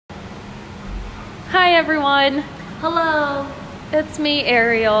Hi everyone, Hello, it's me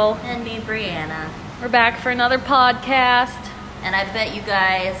Ariel. and me, Brianna. We're back for another podcast. And I bet you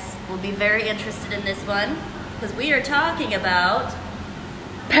guys will be very interested in this one because we are talking about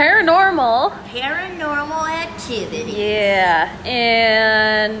Paranormal. paranormal activity. Yeah,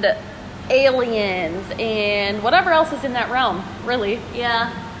 and aliens and whatever else is in that realm, really. Yeah.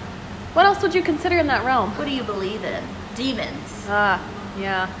 What else would you consider in that realm? What do you believe in? Demons,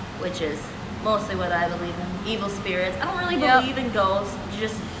 Yeah. which is mostly what I believe in. Evil spirits. I don't really Yep. believe in ghosts.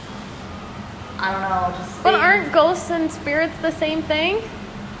 Just, I don't know, just But things. aren't ghosts and spirits the same thing?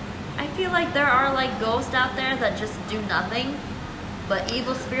 I feel like there are like ghosts out there that just do nothing. But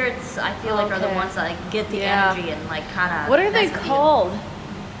evil spirits, I feel like, are the Okay. ones that like get the Yeah. energy and like kind of. What are they called?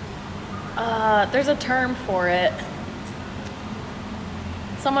 There's a term for it.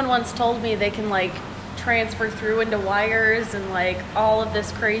 Someone once told me they can like transfer through into wires and like all of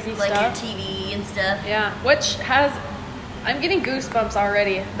this crazy Like stuff. your TV and stuff. Yeah, which has, I'm getting goosebumps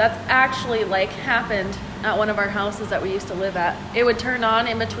already. That's actually like happened at one of our houses that we used to live at. It would turn on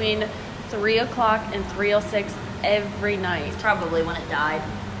in between 3 o'clock and 3:06 every night. It's probably when it died.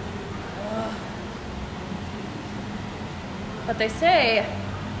 But they say,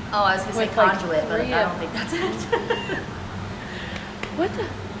 Oh, I was gonna say With, like, conduit, but three I of- don't think that's it. what the?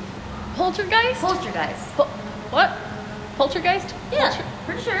 Poltergeist? Poltergeist. What? Poltergeist? Yeah,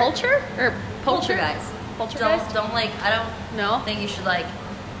 pretty sure. Polter? Or poacher? Poltergeist. Poltergeist? Don't like. I don't No? think you should like.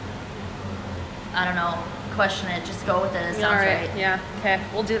 I don't know. Question it. Just go with it. It sounds All right. Yeah. Okay.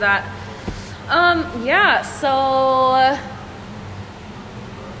 We'll do that. Yeah. So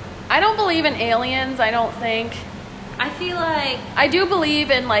I don't believe in aliens. I don't think. I feel like I do believe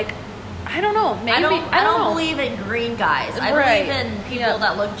in like. I don't know. Maybe I don't know. believe in green guys. I Right. believe in people Yeah.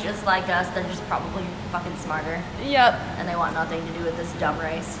 that look just like us. They're just probably fucking smarter, Yep. and they want nothing to do with this dumb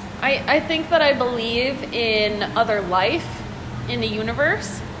race. I think that I believe in other life in the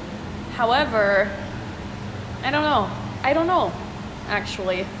universe. However, I don't know. I don't know.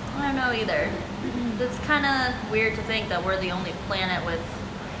 Actually. I don't know either. It's kind of weird to think that we're the only planet with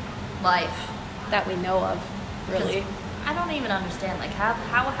life. That we know of. 'Cause Really. I don't even understand. Like how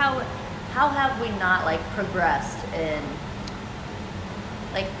have we not like progressed in?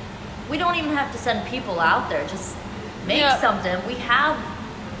 Like we don't even have to send people out there. Just make Yep. something. We have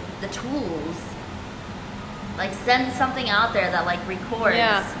the tools. Like send something out there that like records,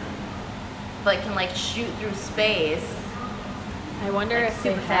 Yeah. but can like shoot through space I wonder like if they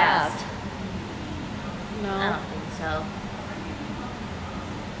super have. fast. I No. don't think so.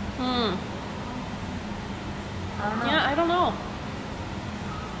 I don't know. Yeah, I don't know.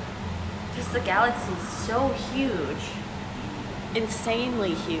 Just the galaxy is so huge.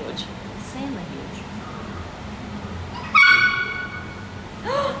 Insanely huge. Insanely huge.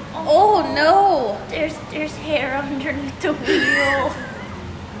 Oh no! There's hair underneath the wheel.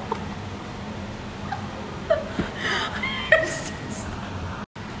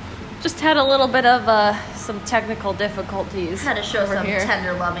 Just had a little bit of some technical difficulties. Had to show over some here.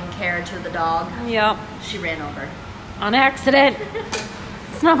 tender loving care to the dog. Yep. She ran over. On accident.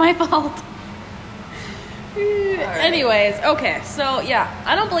 It's not my fault. Anyways, okay, so yeah,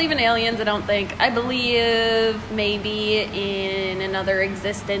 I don't believe in aliens, I don't think. I believe maybe in another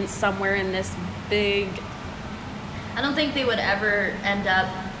existence somewhere in this big. I don't think they would ever end up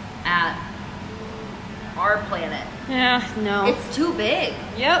at our planet. Yeah, no. It's too big.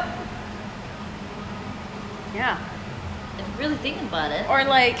 Yep. Yeah. If you're really thinking about it. Or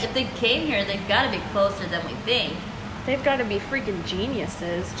like, If they came here, they've got to be closer than we think. they've got to be freaking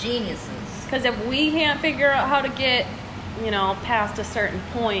geniuses. Geniuses. Because if we can't figure out how to get, past a certain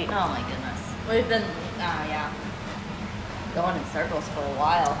point. Oh my goodness. We've been, going in circles for a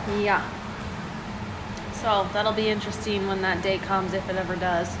while. Yeah. So that'll be interesting when that day comes, if it ever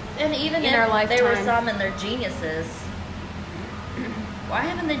does. And even In if our they were lifetime. some and they're geniuses, why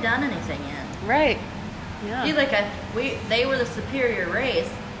haven't they done anything yet? Right. I feel Yeah. like they were the superior race,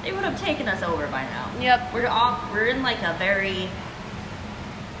 they would have taken us over by now. Yep. We're in like a very,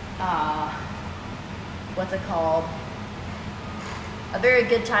 what's it called? A very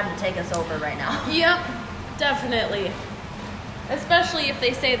good time to take us over right now. Yep. Definitely. Especially if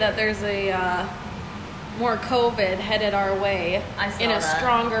they say that there's a more COVID headed our way I saw in a that.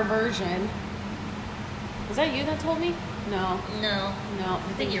 stronger version. Was that you that told me? No. No, No.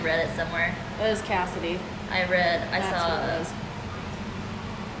 I think you read it somewhere. It was Cassidy. I That's saw what it was.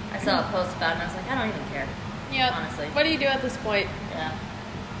 I saw a post about it and I was like, I don't even care. Yep. Honestly. What do you do at this point? Yeah.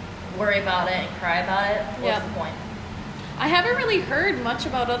 Worry about it and cry about it. What's Yep. the point? I haven't really heard much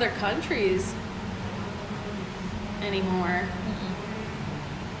about other countries anymore.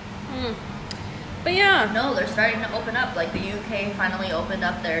 But yeah. No, they're starting to open up. Like the UK finally opened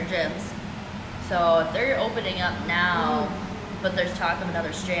up their gyms. So if they're opening up now, but there's talk of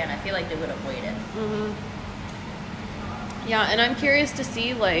another strand, I feel like they would have waited. Mm-hmm. Yeah, and I'm curious to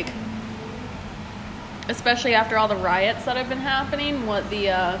see, like, especially after all the riots that have been happening, what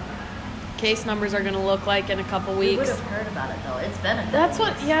the case numbers are going to look like in a couple weeks. We would have heard about it though. It's been a couple That's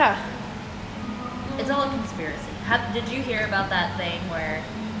weeks. what, yeah. It's all a conspiracy. Did you hear about that thing where?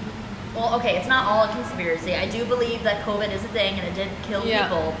 Well, okay, it's not all a conspiracy. I do believe that COVID is a thing and it did kill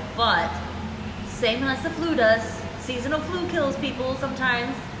people, but same as the flu does. Seasonal flu kills people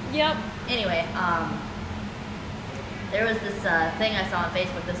sometimes. Yep. Anyway, there was this thing I saw on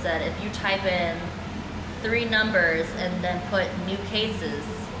Facebook that said if you type in 3 numbers and then put new cases,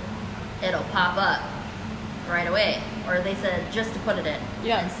 it'll pop up right away. Or they said just to put it in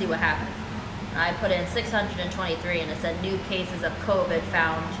and see what happens. I put in 623 and it said new cases of COVID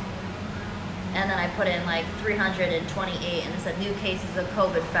found. And then I put in like 328 and it said new cases of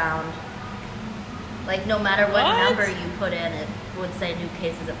COVID found. Like no matter what number you put in, it would say new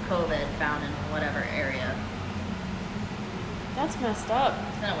cases of COVID found in whatever area. That's messed up.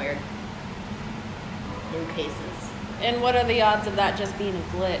 It's kind of weird. New cases. And what are the odds of that just being a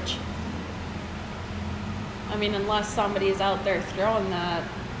glitch? I mean, unless somebody's out there throwing that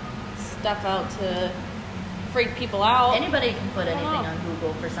stuff out to freak people out. Anybody can put anything on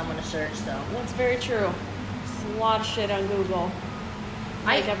Google for someone to search, though. That's very true. There's a lot of shit on Google.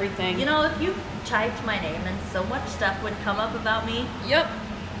 Like everything. You know, if you typed my name and so much stuff would come up about me. Yep.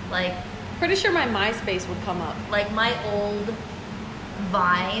 Like, pretty sure my MySpace would come up. Like my old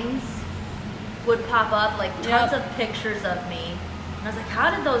Vines would pop up, like tons of pictures of me. And I was like,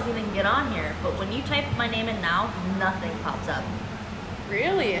 how did those even get on here? But when you type my name in now, nothing pops up.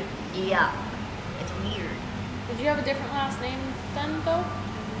 Really? Yeah. It's weird. Did you have a different last name then, though?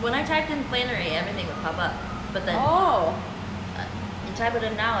 When I typed in Flannery, everything would pop up. But then you type it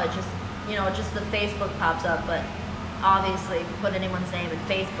in now, it just, you know, just the Facebook pops up. But obviously, if you put anyone's name in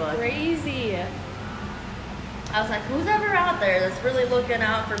Facebook. Crazy. I was like, who's ever out there that's really looking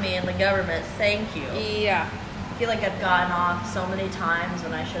out for me in the government? Thank you. Yeah. I feel like I've gotten off so many times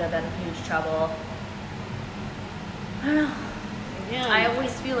when I should have been in huge trouble. I don't know. Yeah. I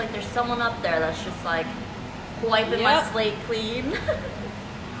always feel like there's someone up there that's just like wiping my slate clean.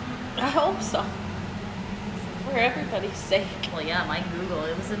 I hope so. For everybody's sake. Well, yeah, my Google,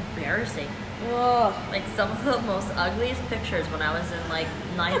 it was embarrassing. Ugh. Like some of the most ugliest pictures when I was in like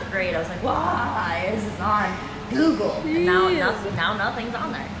 9th grade, I was like, why is this on Google? And now nothing's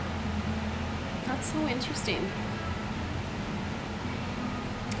on there. That's so interesting.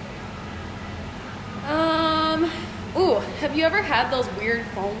 Ooh, have you ever had those weird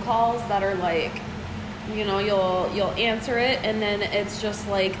phone calls that are like, you know, you'll answer it and then it's just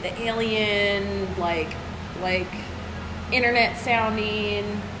like the alien, like internet sounding.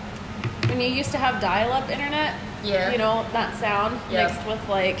 When you used to have dial-up internet, you know, that sound mixed with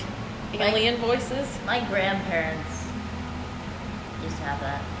like alien voices. My grandparents used to have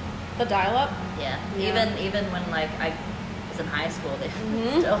that. The dial-up? Yeah. Even when like I was in high school, they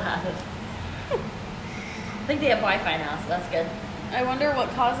still have it. I think they have Wi-Fi now, so that's good. I wonder what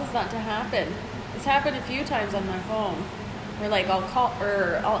causes that to happen. It's happened a few times on my phone, where like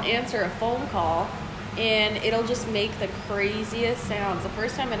I'll answer a phone call, and it'll just make the craziest sounds. The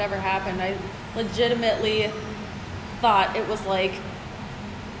first time it ever happened, I legitimately thought it was like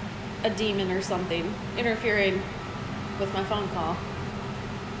a demon or something interfering with my phone call.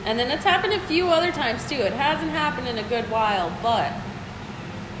 And then it's happened a few other times too. It hasn't happened in a good while, but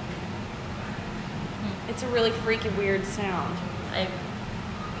it's a really freaky weird sound. I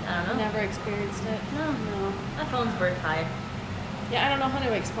don't know. Never experienced it. No. My phone's bird tied. Yeah, I don't know how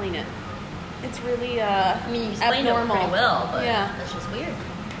to explain it. It's really I mean, you explained it pretty well, but it's just weird.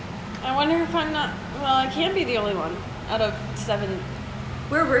 I wonder if I'm not. Well, I can't be the only one out of 7.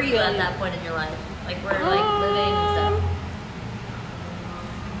 Where were you at that point in your life? Like, where living and stuff?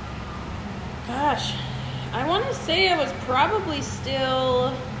 Gosh, I want to say I was probably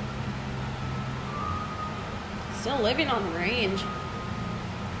still living on the range.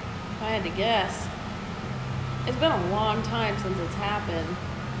 If I had to guess. It's been a long time since it's happened.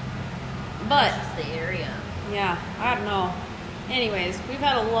 But it's just the area. Yeah, I don't know. Anyways, we've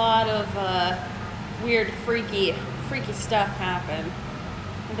had a lot of weird, freaky stuff happen.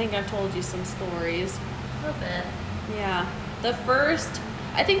 I think I've told you some stories. A little bit. Yeah.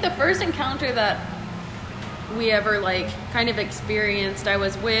 I think the first encounter that we ever like kind of experienced, I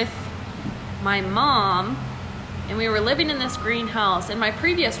was with my mom and we were living in this greenhouse, and my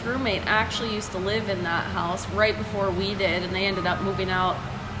previous roommate actually used to live in that house right before we did, and they ended up moving out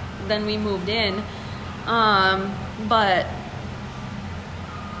then we moved in. But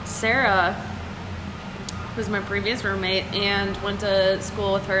Sarah, who's my previous roommate and went to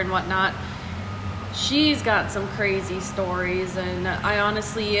school with her and whatnot, she's got some crazy stories, and I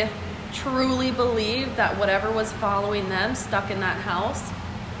honestly truly believe that whatever was following them stuck in that house,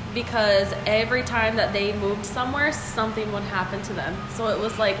 because every time that they moved somewhere, something would happen to them. So it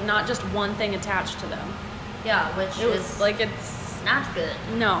was like not just one thing attached to them. Yeah, which It is was like, it's not good.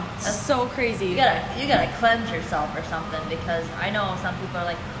 no, it's so crazy. You gotta cleanse yourself or something, because I know some people are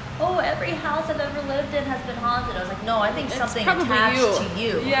like, oh, every house I've ever lived in has been haunted. I was like, no, I think It's something probably attached to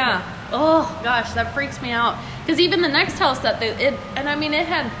you. Yeah. Oh gosh, that freaks me out. Because even the next house that it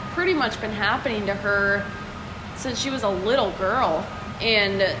had pretty much been happening to her since she was a little girl.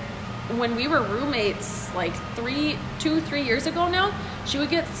 And when we were roommates, like 3 years ago now, she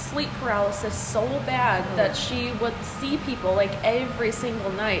would get sleep paralysis so bad that she would see people like every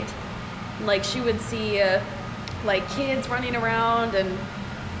single night. Like she would see like kids running around, and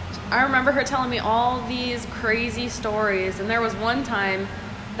I remember her telling me all these crazy stories. And there was one time,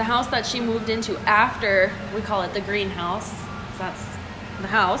 the house that she moved into after, we call it the greenhouse, so that's the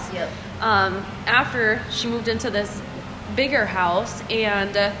house. Yep. After she moved into this bigger house,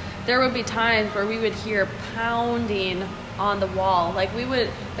 and there would be times where we would hear pounding on the wall. Like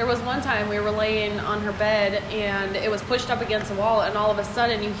there was one time we were laying on her bed and it was pushed up against the wall, and all of a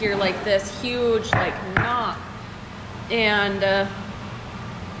sudden you hear like this huge like knock. And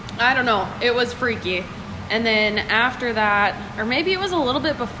I don't know, it was freaky. And then after that, or maybe it was a little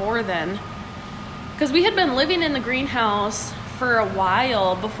bit before then, because we had been living in the greenhouse for a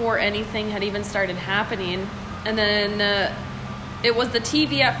while before anything had even started happening. And then it was the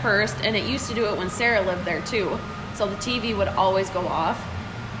TV at first, and it used to do it when Sarah lived there too. So the TV would always go off.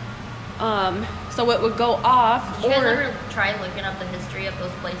 So it would go off. Did you guys ever try looking up the history of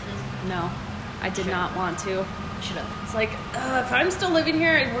those places? No, I did not want to. Should have. It's like, if I'm still living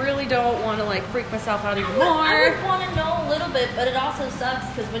here, I really don't want to like freak myself out even more. I would want to know a little bit, but it also sucks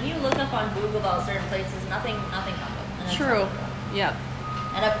because when you look up on Google about certain places, nothing comes up. True. Yeah.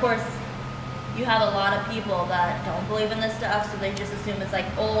 And of course, you have a lot of people that don't believe in this stuff, so they just assume it's like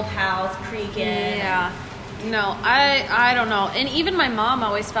old house creaking. Yeah. No, I don't know. And even my mom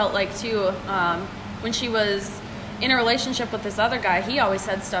always felt like too, when she was in a relationship with this other guy, he always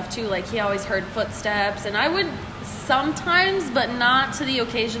said stuff too. Like he always heard footsteps, and I would sometimes, but not to the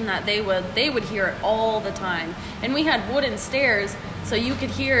occasion that they would hear it all the time. And we had wooden stairs, so you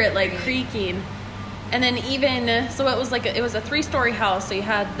could hear it like creaking. And then even so, it was like it was a 3-story house. So you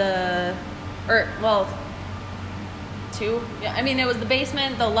had two. Yeah, I mean it was the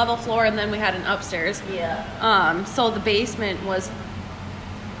basement, the level floor, and then we had an upstairs. Yeah. So the basement was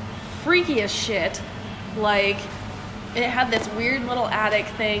freaky as shit. Like it had this weird little attic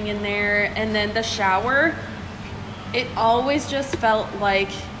thing in there, and then the shower, it always just felt like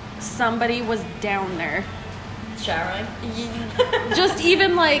somebody was down there Showering. just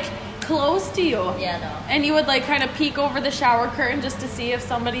even like close to you. Yeah, no. And you would like kind of peek over the shower curtain just to see if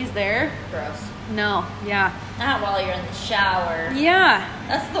somebody's there. Gross. No, yeah. Not while you're in the shower. Yeah.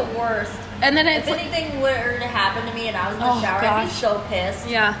 That's the worst. And then it's if anything were to happen to me and I was in the shower, I'd be so pissed.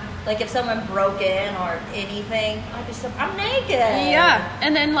 Yeah. Like if someone broke in or anything, I'd be so, I'm naked. Yeah.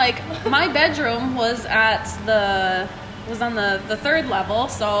 And then like my bedroom was on the 3rd level,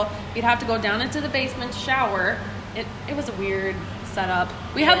 so you'd have to go down into the basement to shower. It was a weird setup.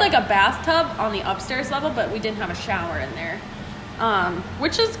 We had like a bathtub on the upstairs level, but we didn't have a shower in there.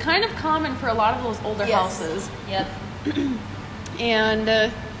 Which is kind of common for a lot of those older houses. Yep. And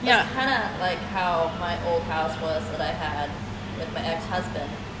yeah. It's kind of like how my old house was that I had with my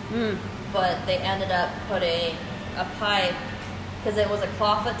ex-husband. But they ended up putting a pipe, because it was a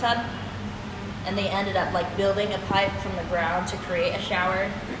clawfoot tub, and they ended up like building a pipe from the ground to create a shower.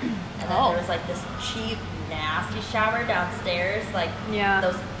 And then there was like this cheap, nasty shower downstairs, like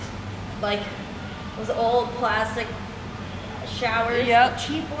those old plastic showers, the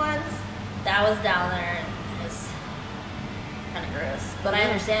cheap ones. That was down there, and it's kind of gross. But I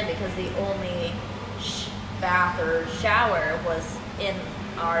understand, because the only bath or shower was in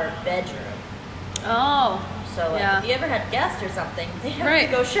our bedroom. Oh. So if you ever had guests or something, they had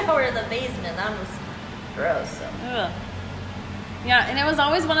to go shower in the basement. That was gross. So. Ugh. Yeah, and it was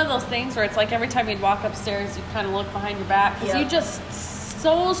always one of those things where it's like every time you'd walk upstairs, you'd kind of look behind your back, because you just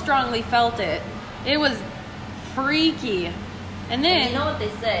so strongly felt it. It was freaky. And then... you know what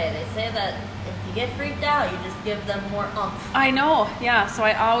they say? They say that if you get freaked out, you just give them more oomph. I know, yeah. So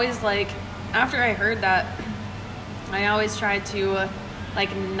I always, like, after I heard that, I always tried to,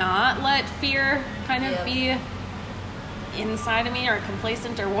 like, not let fear kind of be inside of me, or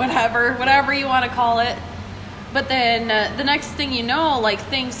complacent, or whatever you want to call it. But then the next thing you know, like,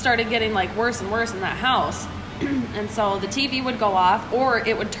 things started getting like worse and worse in that house. And so the TV would go off, or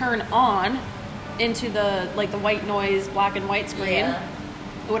it would turn on into the white noise, black and white screen. Yeah.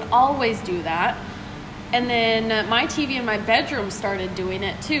 It would always do that. And then my TV in my bedroom started doing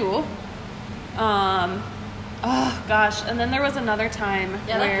it too. Oh gosh. And then there was another time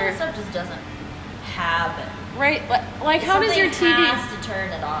Yeah, where, that kind of stuff just doesn't happen. right, like how does your TV Something has to turn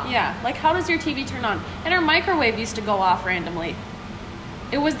it off. Yeah, like how does your TV turn on? And our microwave used to go off randomly.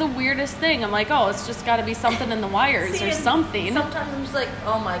 It was the weirdest thing. I'm like, oh, it's just got to be something in the wires See, or and something. Sometimes I'm just like,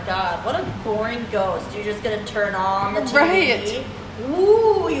 oh my god, what a boring ghost. You're just gonna turn on the TV. Right.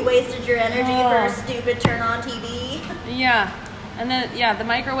 Ooh, you wasted your energy for Oh. a stupid turn on TV. Yeah. And then, yeah, the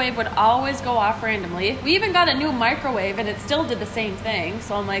microwave would always go off randomly. We even got a new microwave, and it still did the same thing.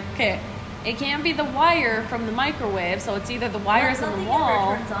 So I'm like, okay, it can't be the wire from the microwave, so it's either the wires in the Nothing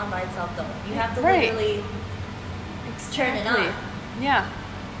wall. ever turns on by itself though. You have to Right. literally turn it on. Yeah.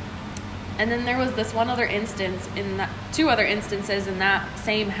 And then there was this one other instance two other instances in that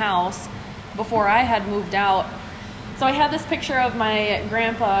same house before I had moved out. So I had this picture of my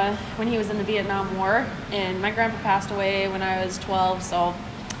grandpa when he was in the Vietnam War, and my grandpa passed away when I was 12, so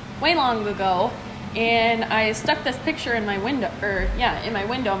way long ago. And I stuck this picture in my window, in my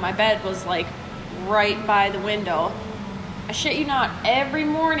window. My bed was like right by the window. I shit you not, every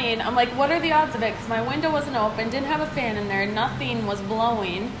morning, I'm like, what are the odds of it? Because my window wasn't open, didn't have a fan in there, nothing was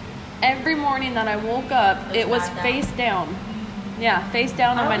blowing. Every morning that I woke up, it was down. face down. Yeah, face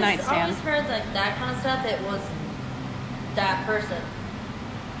down on my I nightstand. always heard that kind of stuff, it was that person.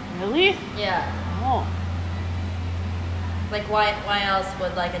 Really? Yeah. Oh, Like, why else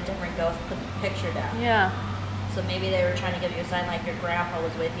would, like, a different ghost put the picture down? yeah. So maybe they were trying to give you a sign like your grandpa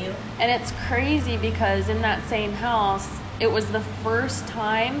was with you. And it's crazy because in that same house, it was the first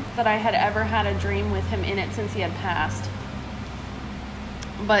time that I had ever had a dream with him in it since he had passed.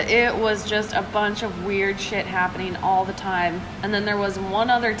 But it was just a bunch of weird shit happening all the time. And then there was one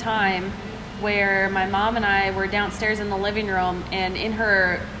other time where my mom and I were downstairs in the living room, and in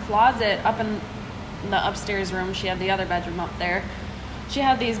her closet up in the upstairs room, she had the other bedroom up there, she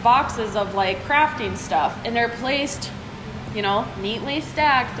had these boxes of like crafting stuff, and they're placed, neatly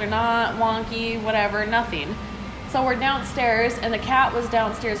stacked. They're not wonky, whatever, nothing. So we're downstairs, and the cat was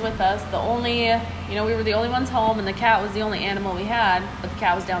downstairs with us. We were the only ones home, and the cat was the only animal we had, but the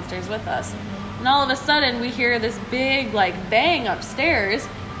cat was downstairs with us. And all of a sudden, we hear this big, like, bang upstairs.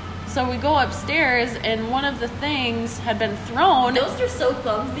 So we go upstairs, and one of the things had been thrown. Ghosts are so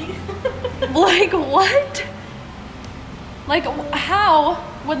clumsy. Like, what? Like, how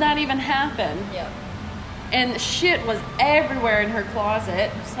would that even happen? Yeah. And shit was everywhere in her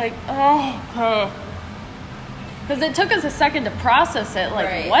closet. It's like, oh. Because it took us a second to process it. Like,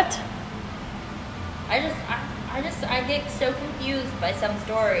 Right. what? I get so confused by some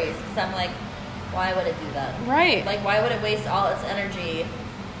stories because I'm like, why would it do that? Right. Like, why would it waste all its energy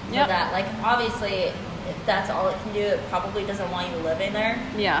for Yep. that? Like, obviously, if that's all it can do, it probably doesn't want you living there,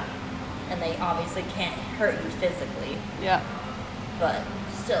 Yeah. and they obviously can't hurt you physically, Yeah. but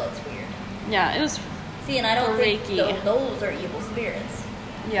still, it's weird. Yeah, it was, See, and I don't think Freaky. those are evil spirits.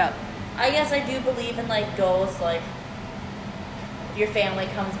 yeah. I guess I do believe in, like, ghosts, like, your family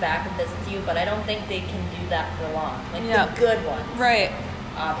comes back and visits you, but I don't think they can do that for long. Like, Yeah. the good ones. Right.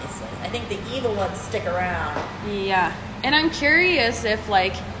 Obviously. I think the evil ones stick around. Yeah. And I'm curious if,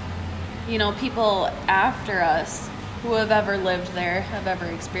 like, people after us who have ever lived there have ever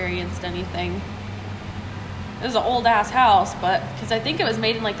experienced anything. It was an old ass house, but because I think it was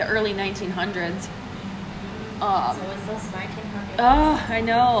made in like the early 1900s. So it's those 1900s. Oh, I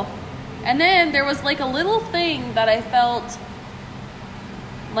know. And then there was like a little thing that I felt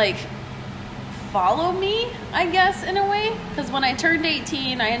like follow me, I guess, in a way. Because when I turned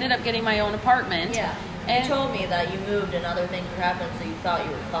 18, I ended up getting my own apartment. Yeah. And You told me that you moved and other things were happening, so you thought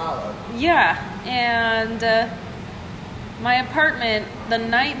you were followed. yeah, and my apartment the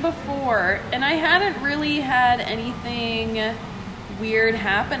night before, and I hadn't really had anything weird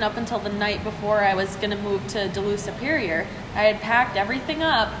happen up until the night before I was going to move to Duluth Superior. I had packed everything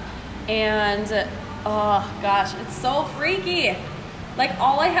up, and oh gosh, it's so freaky. Like,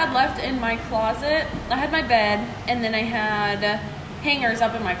 all I had left in my closet, I had my bed, and then I had hangers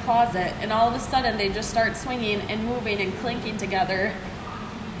up in my closet, and all of a sudden they just start swinging and moving and clinking together.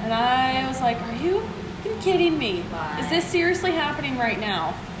 And I was like, are you kidding me? Why? Is this seriously happening right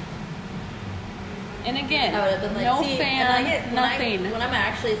now? And again, I would have been like, no see, fan, and I get, nothing. When I'm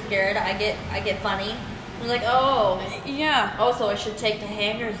actually scared, I get funny. I'm like, oh, Yeah. so I should take the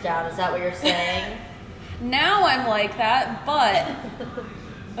hangers down. Is that what you're saying? Now I'm like that, but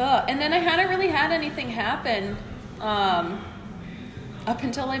and then I hadn't really had anything happen up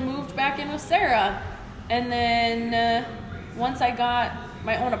until I moved back in with Sarah. And then once I got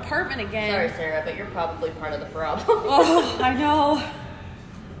my own apartment again. Sorry, Sarah, but you're probably part of the problem. Oh, I know.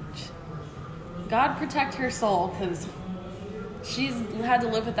 God protect her soul, because she's had to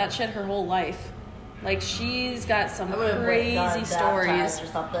live with that shit her whole life. Like, she's got some crazy stories or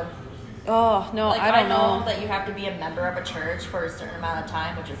something. Oh no, like, I don't know that you have to be a member of a church for a certain amount of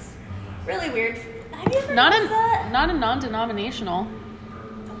time, which is really weird. Have you ever not noticed that? Not a non-denominational.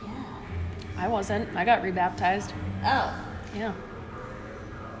 Oh yeah. I wasn't. I got rebaptized. Oh. Yeah.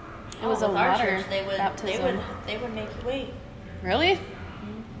 It was a with our water church, baptism. They would make you wait. Really?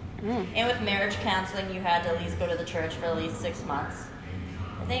 And with marriage counseling, you had to at least go to the church for at least 6 months.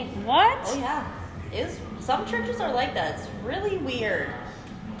 I think. What? Oh yeah. Some churches are like that. It's really weird.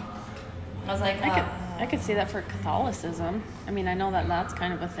 I was like, I could see that for Catholicism. I mean, I know that that's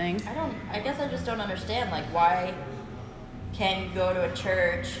kind of a thing. I guess I just don't understand, like, why can't you go to a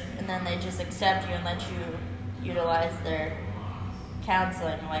church and then they just accept you and let you utilize their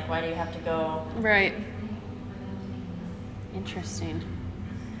counseling? Like, why do you have to go? Right. Interesting.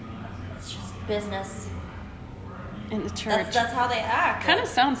 It's just business. In the church. That's how they act. Kind of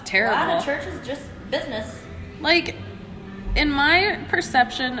sounds terrible. A lot of church is just business. Like, in my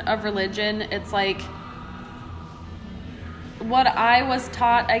perception of religion, it's like what I was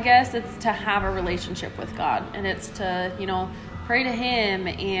taught, I guess, it's to have a relationship with God. And it's to, pray to Him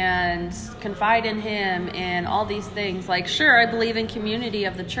and confide in Him and all these things. Like, sure, I believe in community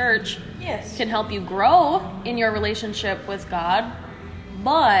of the church. Yes. Can help you grow in your relationship with God.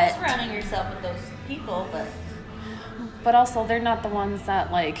 But surrounding yourself with those people, but also they're not the ones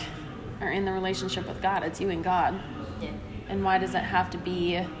that, like, are in the relationship with God. It's you and God. Yeah. And why does it have to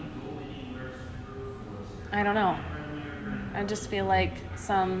be? I don't know. I just feel like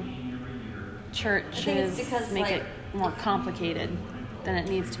some churches make it more complicated than it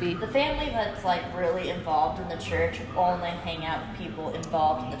needs to be. The family that's like really involved in the church only hang out with people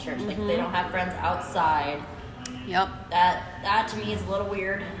involved in the church. Like, they don't have friends outside. Yep. That to me is a little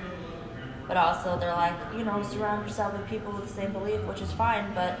weird. But also they're like, surround yourself with people with the same belief, which is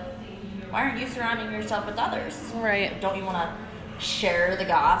fine, but why aren't you surrounding yourself with others? Right. Don't you want to share the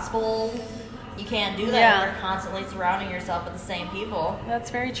gospel? You can't do that if you're constantly surrounding yourself with the same people. That's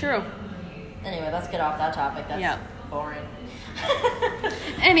very true. Anyway, let's get off that topic. That's boring.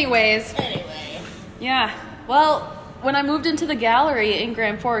 Anyways. Anyway. Yeah. Well, when I moved into the gallery in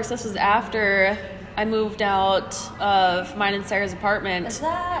Grand Forks, this was after I moved out of mine and Sarah's apartment. Is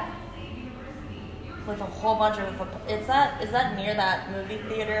that with a whole bunch of... Is that near that movie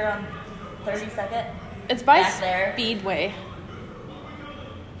theater on 32nd? It's by back there? Speedway.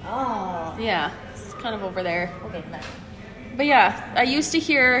 Oh. Yeah. It's kind of over there. Okay, nice. But yeah, I used to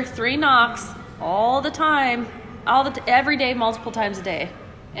hear 3 knocks all the time, every day, multiple times a day.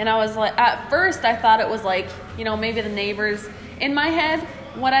 And I was like, at first I thought it was like, maybe the neighbors. In my head,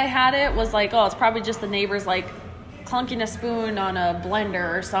 what I had it was like, oh, it's probably just the neighbors like clunking a spoon on a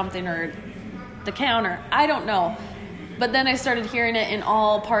blender or something, or the counter. I don't know. But then I started hearing it in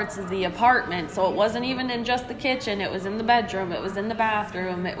all parts of the apartment. So it wasn't even in just the kitchen. It was in the bedroom. It was in the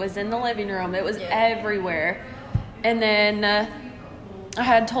bathroom. It was in the living room. It was everywhere. And then I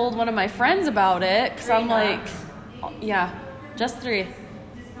had told one of my friends about it, because I'm knocks. like, yeah, just 3.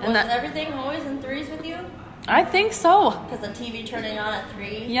 And was everything always in 3s with you? I think so. Because the TV turning on at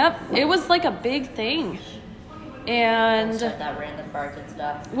 3? Yep. It was like a big thing. And that random bark and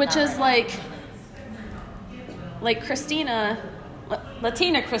stuff. Which is like Christina,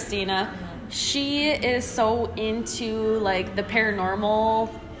 Latina Christina, she is so into like the paranormal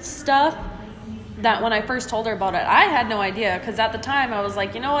stuff that when I first told her about it, I had no idea, because at the time I was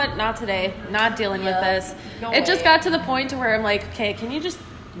like, you know what, not today, not dealing with this. It just got to the point to where I'm like, okay, can you just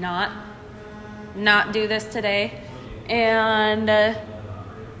not do this today? And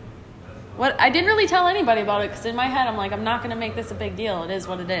what I didn't really tell anybody about it, because in my head I'm like, I'm not going to make this a big deal. It is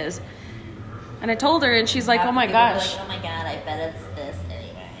what it is. And I told her, and she's like, oh my gosh. Like, oh my god, I bet it's this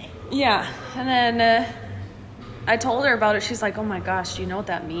anyway. Yeah. And then I told her about it. She's like, oh my gosh, do you know what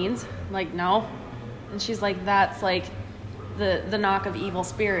that means? I'm like, no. And she's like, that's like the knock of evil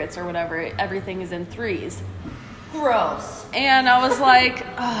spirits or whatever. Everything is in 3s. Gross. And I was like,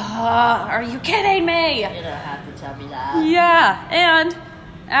 are you kidding me? You don't have to tell me that. Yeah. And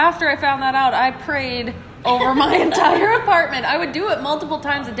after I found that out, I prayed over my entire apartment. I would do it multiple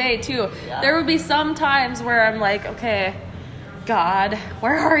times a day too. Yeah. There would be some times where I'm like, okay, God,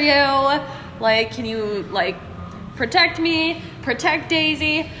 where are you? Like, can you like protect me, protect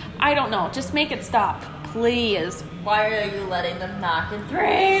Daisy? I don't know. Just make it stop, please. Why are you letting them knock in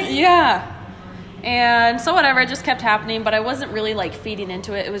threes? Yeah. And so whatever, it just kept happening, but I wasn't really like feeding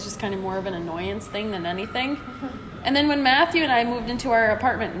into it. It was just kind of more of an annoyance thing than anything. And then when Matthew and I moved into our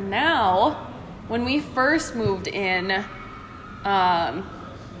apartment now, when we first moved in, it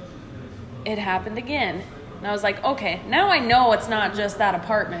happened again. And I was like, okay, now I know it's not just that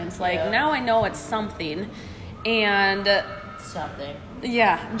apartment. It's like, now I know it's something. And something.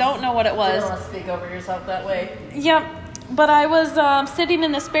 Yeah, don't know what it was. You don't want to speak over yourself that way. Yep. But I was sitting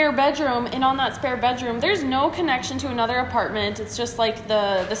in the spare bedroom, and on that spare bedroom, there's no connection to another apartment. It's just like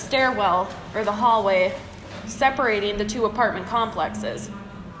the stairwell or the hallway separating the two apartment complexes.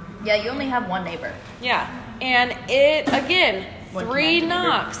 Yeah, you only have one neighbor. Yeah. And it, again, One 3 connected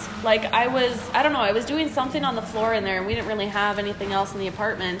knocks. Like I was doing something on the floor in there, and we didn't really have anything else in the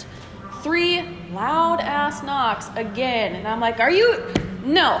apartment. 3 loud ass knocks again. And I'm like,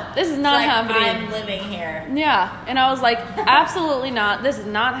 no, this is not happening. I'm living here. Yeah. And I was like, absolutely not. This is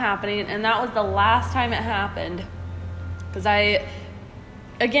not happening. And that was the last time it happened. Because I,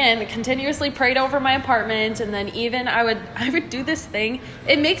 again, continuously prayed over my apartment. And then even I would do this thing.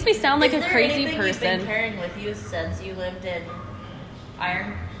 It makes me sound like a crazy person. You've been carrying with you since you lived in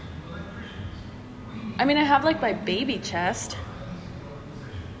Iron? I mean, I have like my baby chest.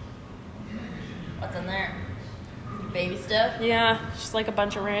 What's in there? Baby stuff? Yeah, just like a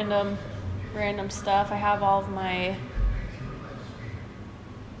bunch of random stuff. I have all of my...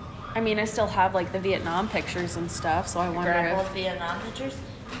 I mean, I still have like the Vietnam pictures and stuff, so I wonder Grandpa's if... Vietnam pictures?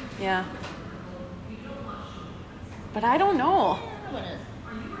 Yeah. But I don't know. I wouldn't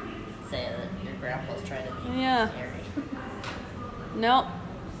say that your grandpa's trying to be scary. No.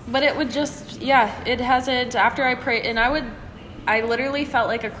 But it would just... Yeah, it hasn't... After I prayed... And I literally felt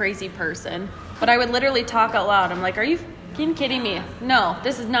like a crazy person. But I would literally talk out loud. I'm like, are you fucking kidding me? No,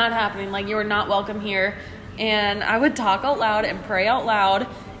 this is not happening. Like, you are not welcome here. And I would talk out loud and pray out loud.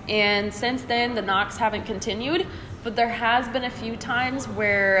 And since then, the knocks haven't continued. But there has been a few times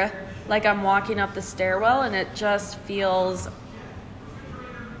where, like, I'm walking up the stairwell and it just feels...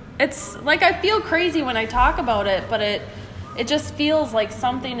 It's like I feel crazy when I talk about it, but it just feels like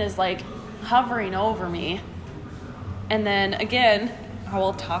something is, like, hovering over me. And then, again... I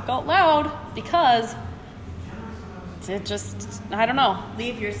will talk out loud because it just, I don't know.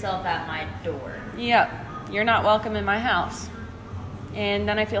 Leave yourself at my door. Yep. You're not welcome in my house. And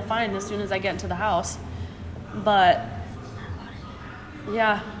then I feel fine as soon as I get into the house. But,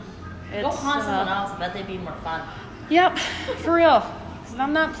 yeah. Go haunt someone else. I bet they'd be more fun. Yep. For real. Because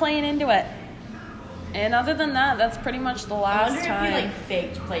I'm not playing into it. And other than that, that's pretty much the last time. I wonder if you, like,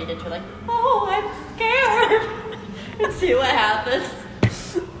 faked played into it. Like, oh, I'm scared. And see what happens.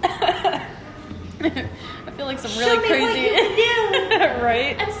 I feel like some really Show me crazy. What you can do.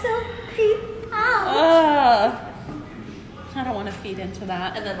 Right? I'm so creeped out. I don't want to feed into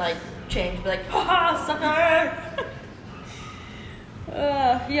that. And then like change, be like, ha sucker.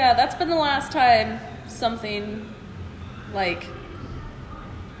 Yeah, that's been the last time something like,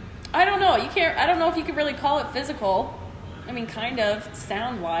 I don't know. I don't know if you could really call it physical. I mean, kind of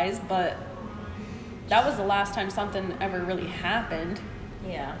sound wise, but that was the last time something ever really happened.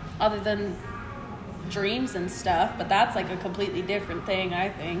 Yeah. Other than dreams and stuff, but that's like a completely different thing, I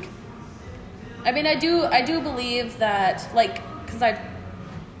think. I mean, I do believe that, like, because I've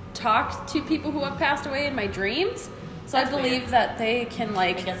talked to people who have passed away in my dreams, so that's I believe weird. That they can,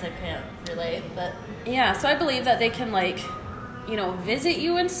 like... I guess I can't relate, but... Yeah, so I believe that they can, like, you know, visit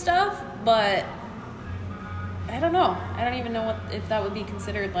you and stuff, but I don't know. I don't even know if that would be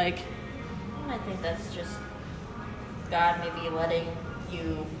considered, like... I think that's just God maybe letting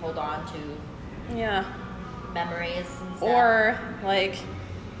you hold on to memories and stuff. Or like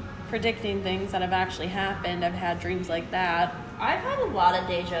predicting things that have actually happened. I've had dreams like that. I've had a lot of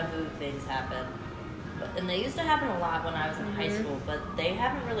deja vu things happen, and they used to happen a lot when I was in high school, but they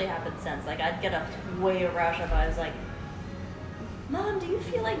haven't really happened since. Like, I'd get a way rush if I was like, Mom, do you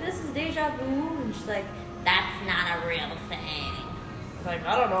feel like this is deja vu? And she's like, that's not a real thing. I was like,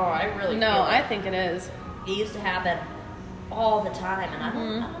 I don't know, I really No, feel like I think it is. It used to happen all the time, and I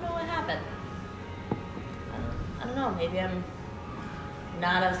don't know what happened. I don't know, maybe I'm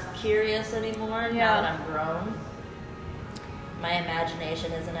not as curious anymore now that I'm grown. My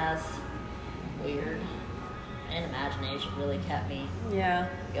imagination isn't as weird. And imagination really kept me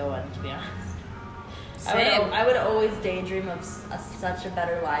going, to be honest. Same. I would always daydream of such a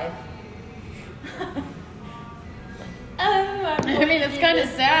better life. I mean, it's kind of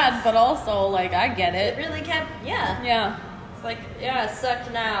sad, but also, like, I get it. It really kept, Yeah. Yeah. It's like, it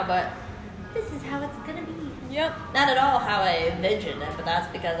sucked now, but this is how it's gonna be. Yep. Not at all how I envisioned it, but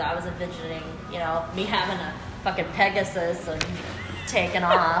that's because I was envisioning, me having a fucking Pegasus and taking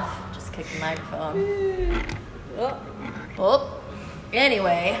off. Just kicked the microphone. Oh.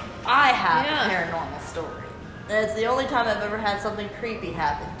 Anyway, I have a paranormal story. And it's the only time I've ever had something creepy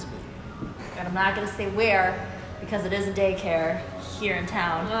happen to me. And I'm not going to say where, because it is a daycare here in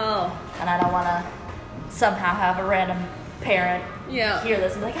town. Oh. And I don't want to somehow have a random parent hear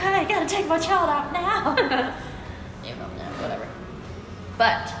this and be like, hey, I got to take my child out now. Whatever.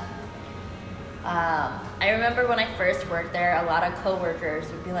 But I remember when I first worked there, a lot of coworkers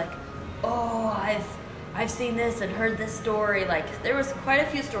would be like, oh, I've seen this and heard this story. Like, there was quite a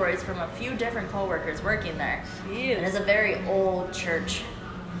few stories from a few different coworkers working there. Jeez. And it's a very old church.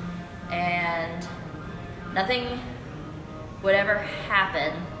 And nothing would ever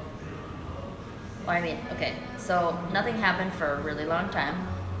happen. So nothing happened for a really long time.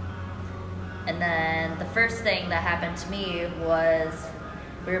 And then the first thing that happened to me was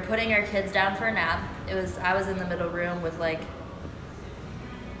we were putting our kids down for a nap. I was in the middle room with I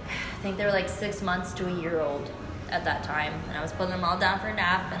think they were 6 months to a year old at that time. And I was putting them all down for a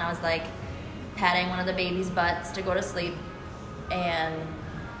nap, and I was patting one of the baby's butts to go to sleep. And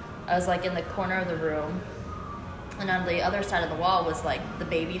I was in the corner of the room. And on the other side of the wall was the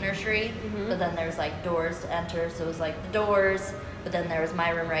baby nursery, but then there's doors to enter. So it was the doors, but then there was my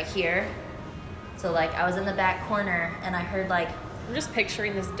room right here. So I was in the back corner, and I heard I'm just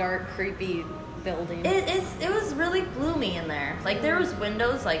picturing this dark, creepy building. It was really gloomy in there. There was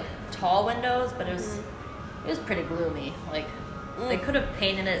windows, tall windows, but it was pretty gloomy. They could have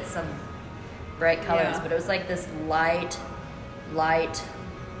painted it some bright colors, but it was this light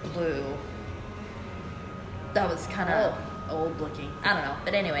blue. That was kind of old looking. I don't know.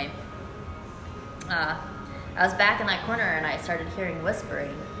 But anyway, I was back in that corner, and I started hearing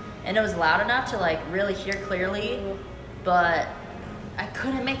whispering. And it was loud enough to really hear clearly, but I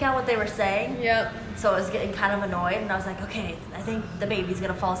couldn't make out what they were saying. Yep. So I was getting kind of annoyed, and I was like, okay, I think the baby's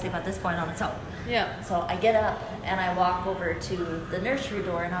going to fall asleep at this point on its own. Yeah. So I get up, and I walk over to the nursery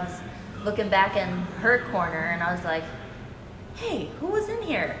door, and I was looking back in her corner, and I was like, hey, who was in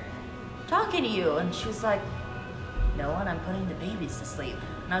here talking to you? And she was like, no one, I'm putting the babies to sleep.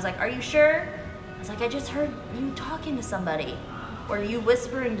 And I was like, are you sure? I was like, I just heard you talking to somebody, or you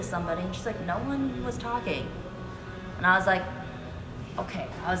whispering to somebody. And she's like, no one was talking. And I was like, okay.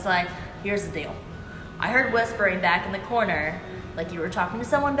 I was like, here's the deal. I heard whispering back in the corner, you were talking to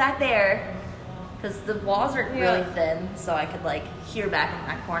someone back there, because the walls are really thin, so I could hear back in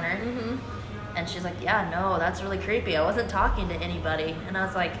that corner. And she's like, yeah, no, that's really creepy. I wasn't talking to anybody. And I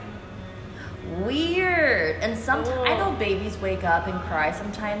was like, weird. And sometimes I know babies wake up and cry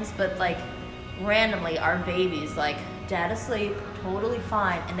sometimes, but randomly our babies dead asleep, totally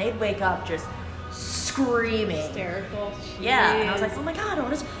fine, and they'd wake up just screaming, hysterical. Yeah. And I was like, oh my god,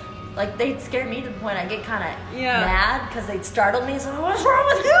 what is they'd scare me to the point I get kind of mad because they'd startle me. So what's wrong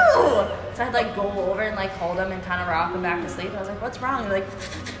with you? So I'd go over and hold them and kind of rock them back to sleep. And I was like, what's wrong? They're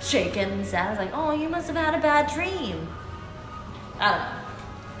shaking and sad. I was like, oh, you must have had a bad dream. I don't know.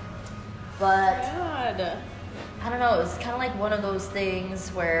 But God. I don't know. It was kind of one of those things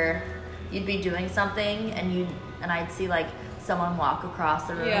where you'd be doing something and I'd see someone walk across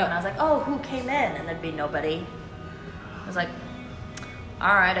the room, and I was like, oh, who came in? And there'd be nobody. I was like,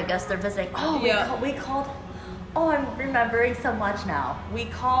 all right, I guess they're visiting. Oh, we called. Oh, I'm remembering so much now. We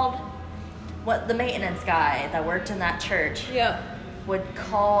called the maintenance guy that worked in that church. Yep. Would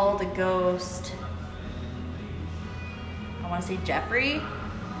call the ghost. I want to say Jeffrey.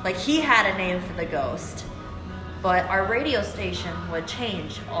 He had a name for the ghost, but our radio station would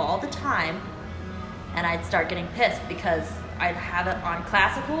change all the time, and I'd start getting pissed because I'd have it on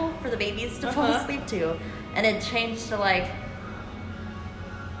classical for the babies to fall asleep to, and it changed to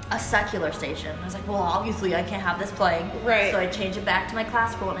a secular station. I was like, well, obviously I can't have this playing, right? So I changed it back to my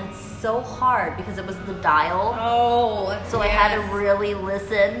classical, and it's so hard because it was the dial. Oh, so I had to really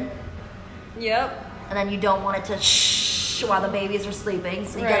listen. Yep. And then you don't want it to shh while the babies are sleeping,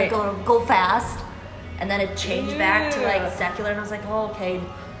 so you gotta go fast. And then it changed back to secular, and I was like, oh,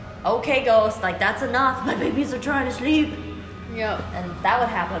 okay, ghost, that's enough. My babies are trying to sleep. Yep. And that would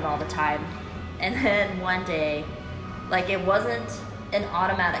happen all the time. And then one day, it wasn't an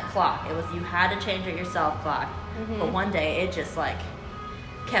automatic clock. It was you had to change it yourself clock. But one day it just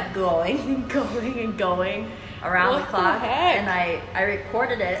kept going and going and going around the clock. And I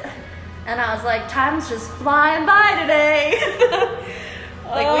recorded it, and I was like, time's just flying by today.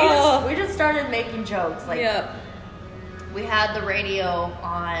 We just started making jokes. We had the radio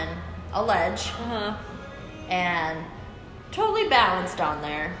on a ledge, and totally balanced on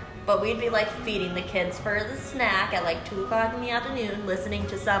there. But we'd be like feeding the kids for the snack at like 2 o'clock in the afternoon, listening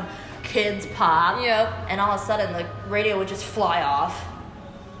to some kids pop. Yep. And all of a sudden the radio would just fly off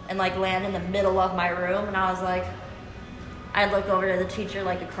and like land in the middle of my room. And I was like, I'd look over to the teacher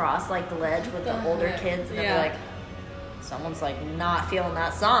like across like the ledge with the older kids, and I'd be like, someone's like not feeling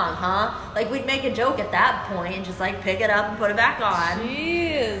that song, huh? Like we'd make a joke at that point and just like pick it up and put it back on.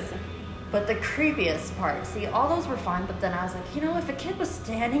 Jeez. But the creepiest part, see, all those were fine, but then I was like, you know, if a kid was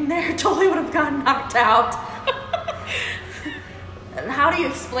standing there, it totally would have gotten knocked out. And how do you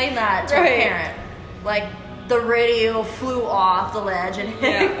explain that to a parent? Like, the radio flew off the ledge and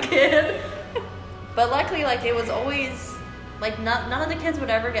hit a kid. But luckily, like, it was always, like, none of the kids would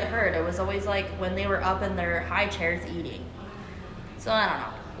ever get hurt. It was always, like, when they were up in their high chairs eating. So, I don't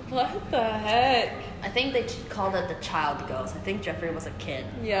know. What the heck? I think they called it the child ghost. I think Jeffrey was a kid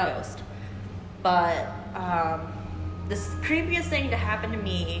ghost. But the creepiest thing to happen to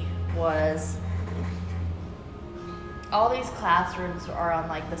me was all these classrooms are on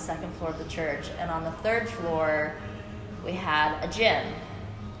like the second floor of the church, and on the third floor we had a gym.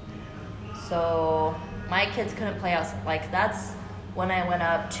 So my kids couldn't play out. Like that's when I went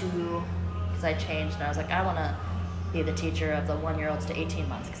up to, because I changed and I was like, I want to be the teacher of the 1-year-olds to 18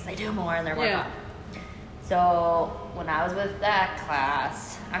 months because they do more and they're more fun. So when I was with that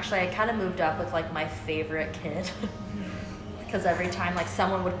class, actually I kind of moved up with like my favorite kid because every time like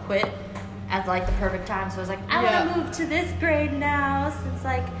someone would quit at like the perfect time, so I was like, I want to move to this grade now since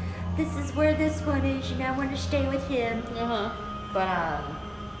like this is where this one is, and I want to stay with him. But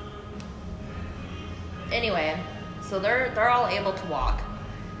anyway, so they're all able to walk,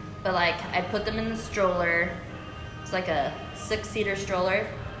 but like I put them in the stroller. It's like a 6-seater stroller.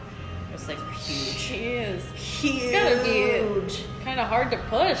 It's like huge. She is huge. It's gotta be kind of hard to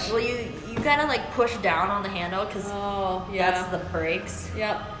push. Well, you gotta like push down on the handle because that's the brakes.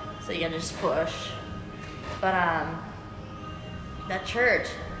 Yep. So you gotta just push. But that church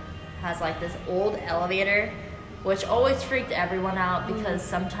has like this old elevator, which always freaked everyone out because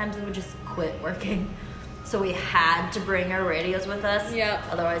sometimes it would just quit working. So we had to bring our radios with us. Yep.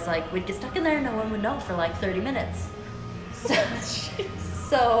 Otherwise, like we'd get stuck in there and no one would know for like 30 minutes.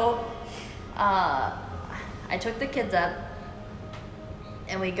 So I took the kids up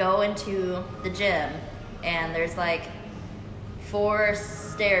and we go into the gym, and there's like 4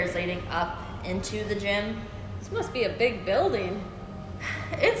 stairs leading up into the gym. This must be a big building.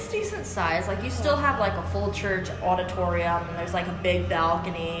 It's decent size. Like you still have like a full church auditorium, and there's like a big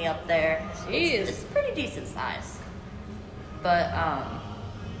balcony up there. Jeez. It's pretty decent size. But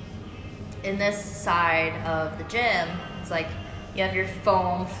in this side of the gym, it's like you have your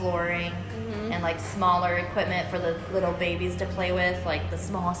foam flooring and like smaller equipment for the little babies to play with, like the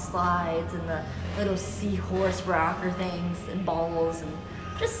small slides and the little seahorse rocker things and balls and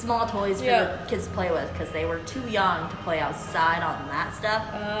just small toys for the kids to play with because they were too young to play outside on that stuff.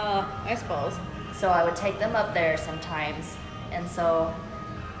 I suppose. So I would take them up there sometimes, and so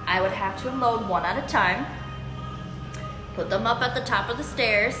I would have to unload one at a time, put them up at the top of the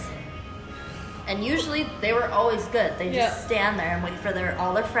stairs. And usually they were always good. They just stand there and wait for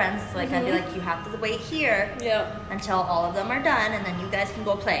all their friends. Like I'd be like, you have to wait here until all of them are done, and then you guys can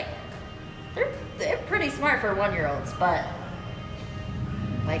go play. They're pretty smart for 1-year-olds, but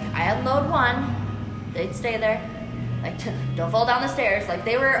like I unload one, they'd stay there. Like don't fall down the stairs. Like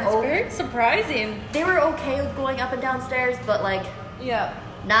they were very surprising. They were okay with going up and down stairs, but like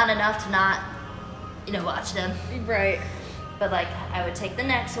not enough to not watch them. Right. But like I would take the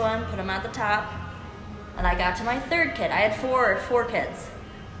next one, put them at the top, and I got to my third kid. I had four kids.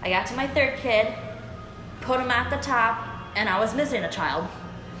 I got to my third kid, put them at the top, and I was missing a child.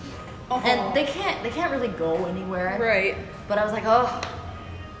 And they can't really go anywhere. Right. But I was like,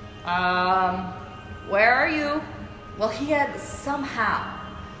 where are you? Well, he had somehow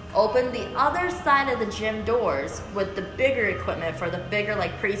opened the other side of the gym doors with the bigger equipment for the bigger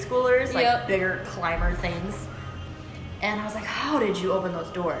like preschoolers, like bigger climber things. And I was like, how did you open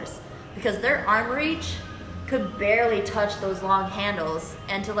those doors? Because their arm reach could barely touch those long handles,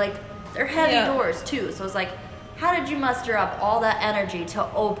 and they're heavy doors too. So I was like, how did you muster up all that energy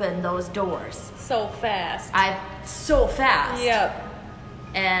to open those doors? So fast. So fast. Yep.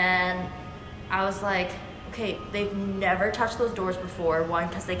 And I was like, okay, they've never touched those doors before. One,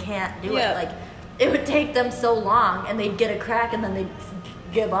 because they can't do it. Like, it would take them so long, and they'd get a crack, and then they'd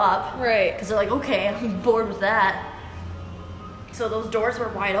give up. Right. Because they're like, okay, I'm bored with that. So those doors were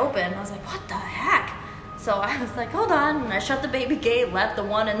wide open. I was like, what the heck? So I was like, hold on. And I shut the baby gate, left the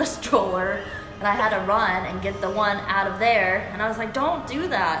one in the stroller, and I had to run and get the one out of there. And I was like, don't do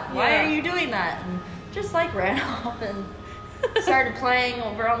that. Why are you doing that? And just ran off and started playing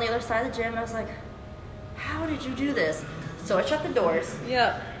over on the other side of the gym. And I was like, how did you do this? So I shut the doors.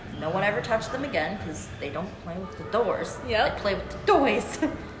 Yep. No one ever touched them again because they don't play with the doors. Yep. They play with the toys.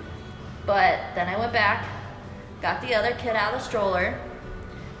 But then I went back, got the other kid out of the stroller,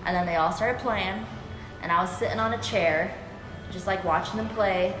 and then they all started playing. And I was sitting on a chair, just like watching them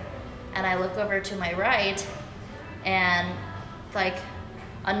play. And I looked over to my right, and like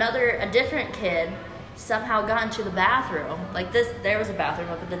a different kid somehow got into the bathroom. Like there was a bathroom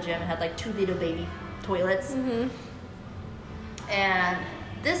up at the gym. It had like 2 little baby toilets. Mm-hmm. And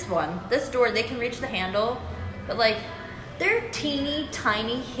this door, they can reach the handle, but like their teeny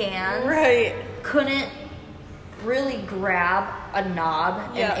tiny hands couldn't really grab a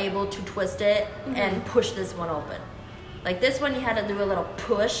knob and able to twist it and push this one open. Like this one, you had to do a little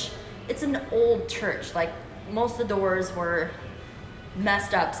push. It's an old church. Like most of the doors were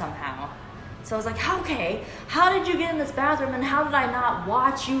messed up somehow. So I was like, okay, how did you get in this bathroom and how did I not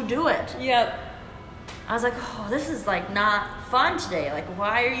watch you do it? Yep. I was like, oh, this is like not fun today. Like,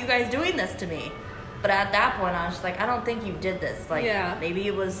 why are you guys doing this to me? But at that point, I was just like, I don't think you did this. Like, maybe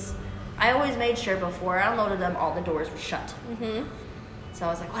it was, I always made sure before I unloaded them, all the doors were shut. Mm-hmm. So I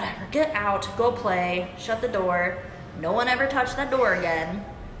was like, whatever, get out, go play, shut the door. No one ever touched that door again.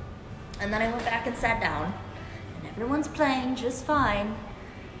 And then I went back and sat down, and everyone's playing just fine.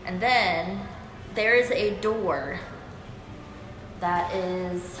 And then there is a door that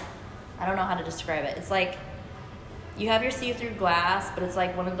is, I don't know how to describe it. It's like you have your see-through glass, but it's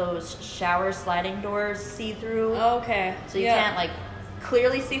like one of those shower sliding doors see-through. Okay. So you can't like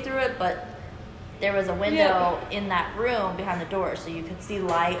clearly see through it, but there was a window in that room behind the door, so you could see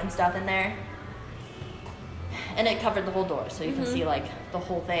light and stuff in there. And it covered the whole door, so you can see like the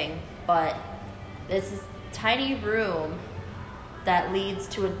whole thing. But this is tiny room that leads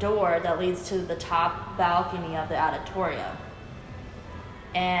to a door that leads to the top balcony of the auditorium.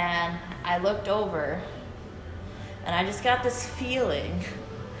 And I looked over, and I just got this feeling.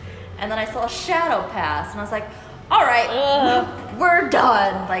 And then I saw a shadow pass, and I was like, all right, we're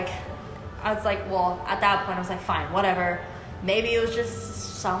done. Like, I was like, well, at that point, I was like, fine, whatever. Maybe it was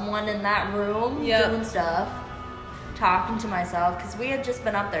just someone in that room doing stuff, talking to myself, because we had just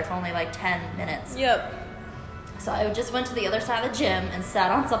been up there for only like 10 minutes. Yep. So I just went to the other side of the gym and sat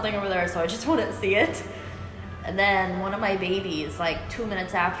on something over there so I just wouldn't see it. And then one of my babies, like 2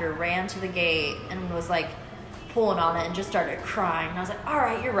 minutes after, ran to the gate and was like pulling on it and just started crying. And I was like, all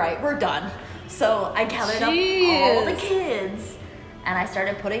right, you're right, we're done. So I gathered up all the kids and I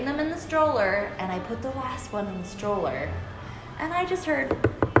started putting them in the stroller, and I put the last one in the stroller. And I just heard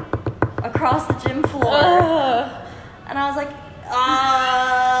across the gym floor. And I was like,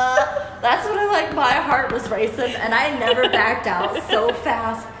 that's when my heart was racing, and I never backed out so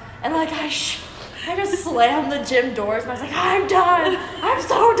fast. And like I just slammed the gym doors, and I was like, I'm done. I'm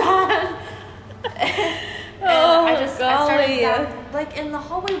so done. And I started down, like, and the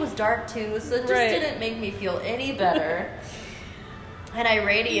hallway was dark too, so it just didn't make me feel any better. And I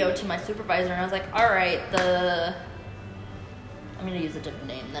radioed to my supervisor, and I was like, all right, I'm going to use a different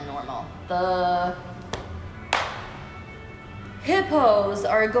name than normal. The hippos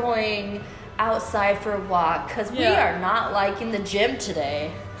are going outside for a walk because we are not liking the gym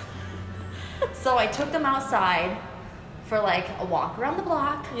today. So I took them outside for like a walk around the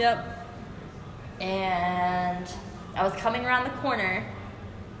block. Yep. And I was coming around the corner,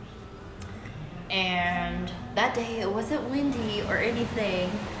 and that day it wasn't windy or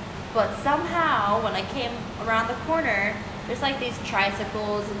anything, but somehow when I came around the corner, there's like these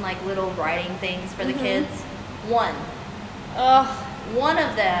tricycles and like little riding things for the kids. One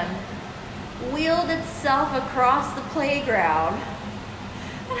of them wheeled itself across the playground.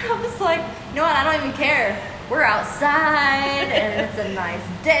 And I was like, you know what, I don't even care. We're outside and it's a nice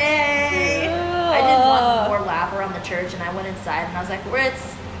day. I did one more lap around the church and I went inside and I was like,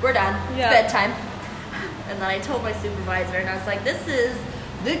 we're done. It's bedtime. And then I told my supervisor and I was like, this is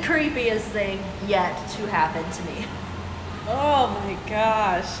the creepiest thing yet to happen to me. Oh my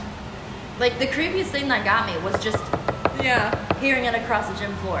gosh. Like, the creepiest thing that got me was just hearing it across the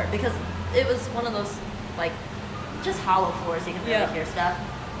gym floor, because it was one of those, like, just hollow floors, you can really hear stuff.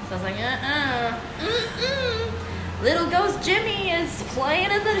 So I was like, Little Ghost Jimmy is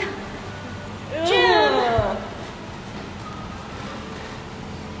playing in the gym.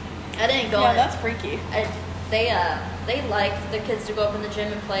 I didn't go in. That's freaky. They like the kids to go up in the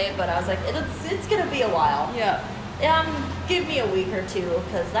gym and play, but I was like, it's gonna be a while. Yeah. Give me a week or two,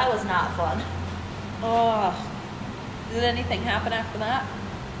 because that was not fun. Oh. Did anything happen after that?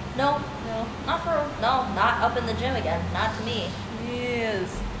 No, not up in the gym again. Not to me.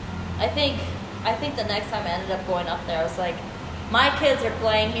 Yes. I think the next time I ended up going up there, I was like, My kids are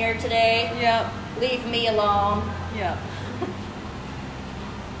playing here today. Yep. Leave me alone. Yep.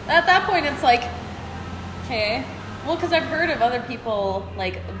 At that point, it's like, okay. Well, because I've heard of other people,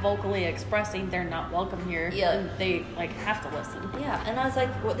 like, vocally expressing they're not welcome here. Yeah. And they, like, have to listen. Yeah, and I was like,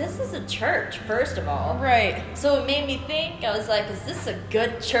 well, this is a church, first of all. Right. So it made me think, I was like, is this a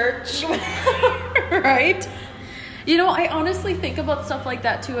good church? Right? You know, I honestly think about stuff like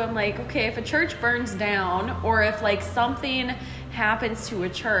that too. I'm like, okay, if a church burns down or if like something happens to a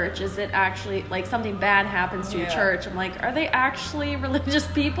church, is it actually like something bad happens to a church? I'm like, are they actually religious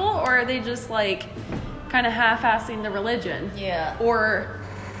people or are they just like kind of half-assing the religion? Yeah. Or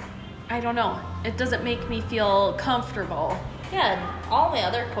I don't know. It doesn't make me feel comfortable. Yeah, and all my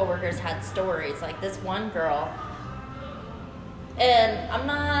other coworkers had stories, like this one girl. And I'm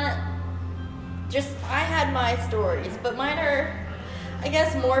not just, I had my stories, but mine are, I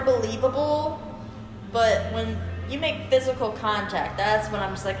guess, more believable. But when you make physical contact, that's when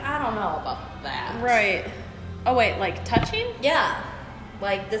I'm just like, I don't know about that. Right. Oh, wait, like touching? Yeah.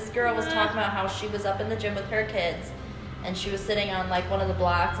 Like, this girl was talking about how she was up in the gym with her kids, and she was sitting on, like, one of the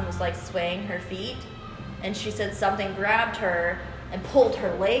blocks and was, like, swaying her feet. And she said something grabbed her and pulled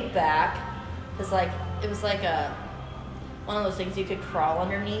her leg back. Because, like, it was like one of those things you could crawl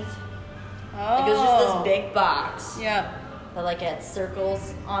underneath. Oh. Like, it was just this big box. Yep. But, like, it had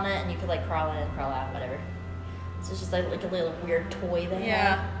circles on it, and you could, like, crawl in and crawl out, whatever. So it's just, like a little weird toy they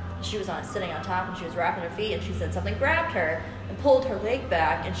had. She was sitting on top, and she was wrapping her feet, and she said something grabbed her and pulled her leg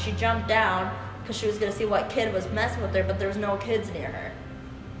back, and she jumped down because she was going to see what kid was messing with her, but there was no kids near her.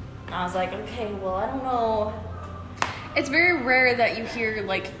 And I was like, okay, well, I don't know. It's very rare that you hear,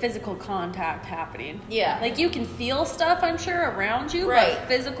 like, physical contact happening. Yeah. Like, you can feel stuff, I'm sure, around you, Right. but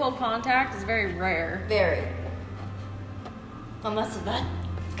physical contact is very rare. Very. Unless that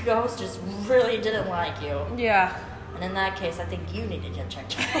ghost just really didn't like you. Yeah. And in that case, I think you need to get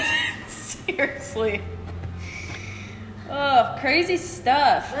checked out. Seriously. Oh, crazy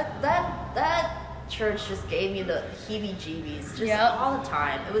stuff. That church just gave me the heebie-jeebies just all the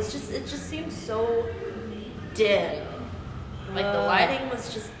time. It just seemed so dim. Like the lighting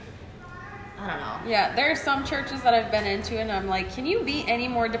was just, I don't know. Yeah, there are some churches that I've been into and I'm like, can you be any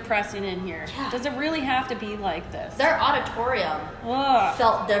more depressing in here? Yeah. Does it really have to be like this? Their auditorium Ugh.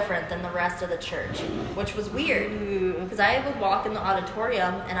 felt different than the rest of the church, which was weird. Because I would walk in the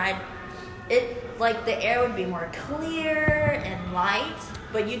auditorium and like the air would be more clear and light,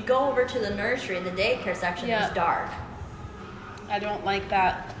 but you'd go over to the nursery, the daycare section, it was dark. I don't like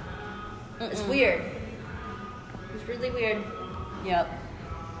that. It's weird. It's really weird. Yep.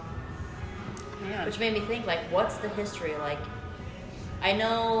 Man. Which made me think, like, what's the history? Like, I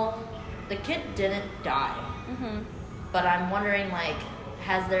know the kid didn't die, but I'm wondering, like,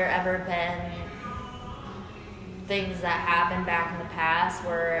 has there ever been things that happened back in the past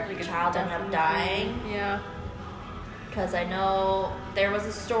where like a child ended up dying? Yeah. Because I know there was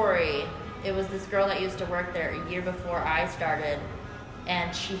a story. It was this girl that used to work there a year before I started,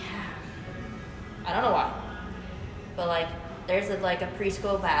 and she had, I don't know why, but, like, there's a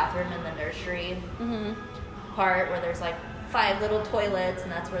preschool bathroom in the nursery part where there's, like, 5 little toilets,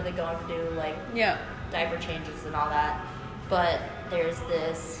 and that's where they go to do, like, diaper changes and all that. But there's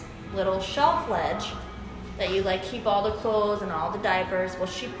this little shelf ledge that you, like, keep all the clothes and all the diapers. Well,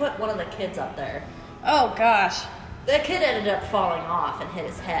 she put one of the kids up there. Oh, gosh. The kid ended up falling off and hit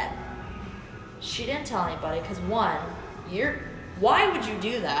his head. She didn't tell anybody because, 1, why would you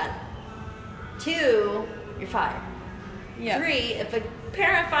do that? 2, you're fired. Yeah. 3, if a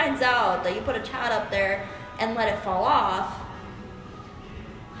parent finds out that you put a child up there and let it fall off,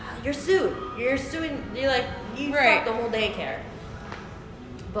 you're sued. You're suing. You're like, you fucked the whole daycare.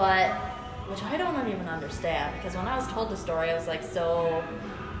 But, which I don't even understand, because when I was told the story, I was like, so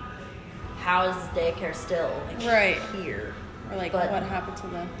how is daycare still here? Or like, what happened to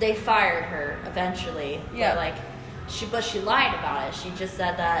them? They fired her eventually. Yeah. But she lied about it. She just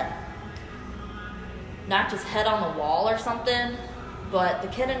said that knocked his head on the wall or something, but the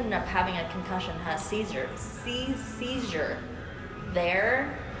kid ended up having a concussion, had a seizure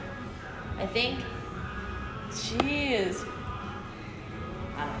there, I think. Jeez.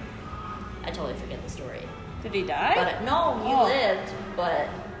 I don't know. I totally forget the story. Did he die? But no, he lived, but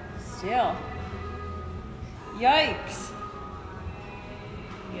still. Yikes.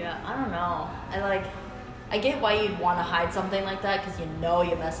 Yeah, I don't know. I get why you'd want to hide something like that because you know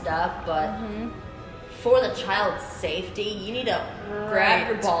you messed up, but for the child's safety, you need to grab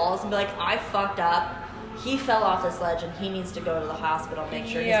your balls and be like, I fucked up. He fell off this ledge and he needs to go to the hospital, make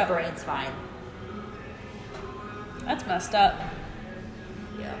sure his brain's fine. That's messed up.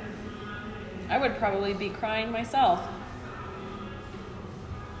 Yeah. I would probably be crying myself.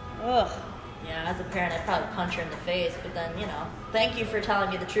 Ugh. Yeah, as a parent, I'd probably punch her in the face, but then, thank you for telling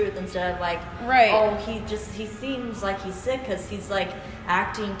me the truth instead of like, Right. oh, he seems like he's sick because he's like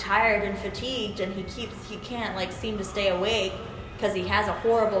acting tired and fatigued and he can't like seem to stay awake because he has a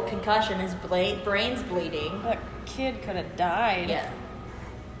horrible concussion, his brain's bleeding. That kid could have died. Yeah.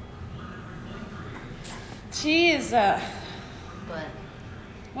 Jeez. But,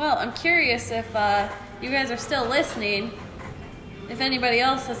 Well, I'm curious if you guys are still listening. If anybody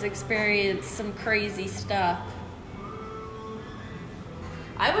else has experienced some crazy stuff.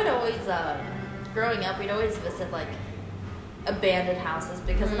 I would always, growing up, we'd always visit like abandoned houses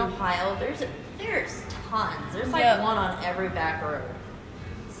because in Ohio, there's tons. There's like one on every back road.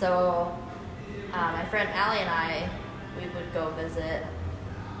 So, my friend Allie and I, we would go visit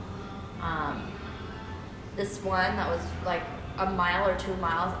this one that was like a mile or 2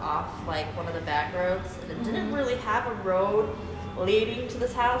 miles off like one of the back roads, and it didn't really have a road leading to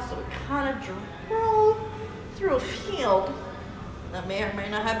this house, so we kind of drove through a field that may or may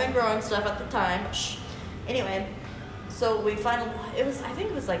not have been growing stuff at the time. Anyway, so we finally, I think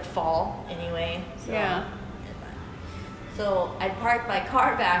it was like fall anyway. So, Yeah. So I parked my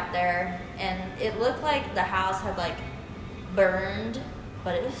car back there, and it looked like the house had like burned,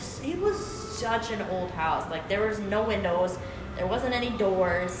 but it was such an old house. Like there was no windows, there wasn't any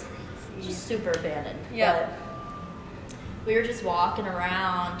doors, just super abandoned. Yeah. But we were just walking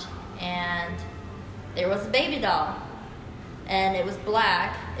around, and there was a baby doll, and it was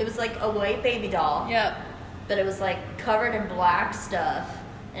black. It was like a white baby doll. Yep. But it was like covered in black stuff,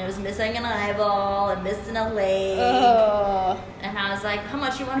 and it was missing an eyeball and missing a leg. Oh. And I was like, how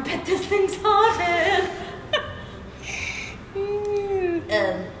much you want to bet this thing's haunted?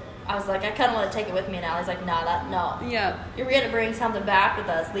 And I was like, I kind of want to take it with me. And Allie's like, no. Yeah. You're going to bring something back with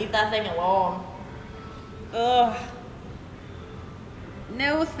us. Leave that thing alone. Ugh.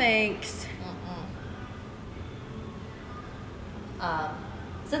 No thanks.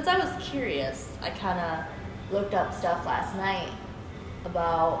 Since I was curious, I kind of looked up stuff last night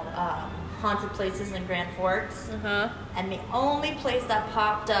about haunted places in Grand Forks. And the only place that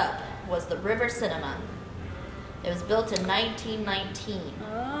popped up was the River Cinema. It was built in 1919.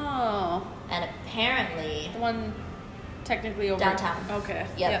 Oh. And apparently... The one technically over... Downtown. Okay.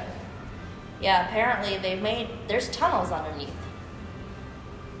 Yep. Yeah, apparently there's tunnels underneath.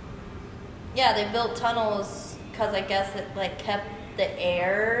 Yeah, they built tunnels because I guess it like kept the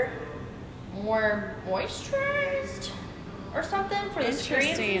air more moisturized or something for the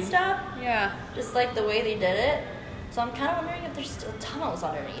screens and stuff. Yeah. Just like the way they did it. So I'm kind of wondering if there's still tunnels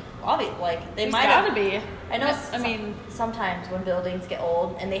underneath. Obviously, like they There's might gotta have. be. I know. I mean, sometimes when buildings get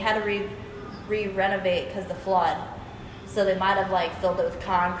old and they had to re-renovate because the flood, so they might have like filled it with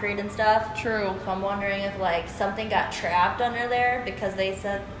concrete and stuff. True. So I'm wondering if like something got trapped under there because they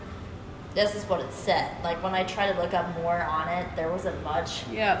said this is what it said. Like when I tried to look up more on it, there wasn't much.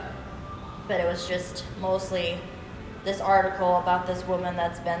 Yep. But it was just mostly this article about this woman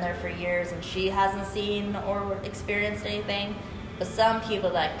that's been there for years and she hasn't seen or experienced anything. But some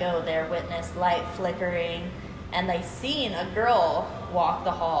people that go there witness light flickering, and they seen a girl walk the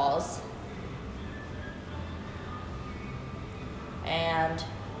halls. And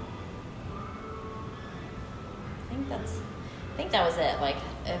I think that was it. Like,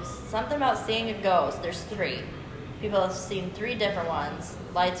 if something about seeing a ghost, there's 3. People have seen 3 different ones.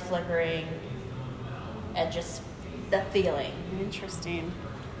 Lights flickering, and just the feeling. Interesting.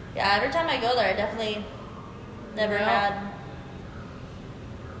 Yeah, every time I go there, I definitely never had.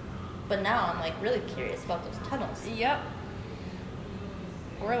 But now I'm like really curious about those tunnels. Yep.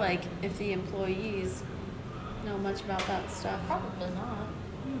 Or like if the employees know much about that stuff. Probably not.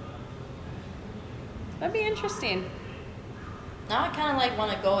 That'd be interesting. Now I kind of like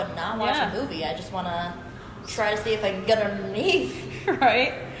want to go and not watch a movie. I just want to try to see if I can get underneath.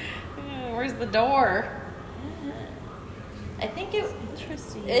 Right? Where's the door? I think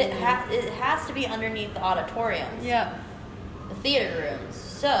Interesting. it has to be underneath the auditoriums. Yeah. The theater rooms.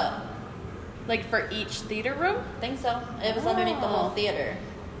 So, Like for each theater room? I think so. It was underneath the whole theater.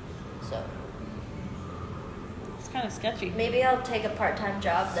 So, It's kind of sketchy. maybe I'll take a part-time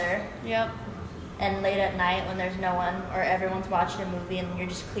job there. Yep. And late at night when there's no one or everyone's watching a movie and you're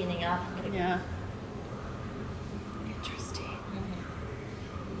just cleaning up. Yeah. Interesting.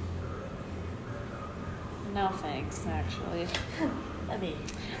 No thanks, actually. I mean,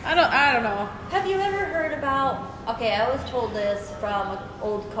 I don't know. have you ever heard about? Okay, I was told this from an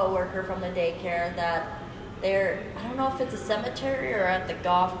old coworker from the daycare that I don't know if it's a cemetery or at the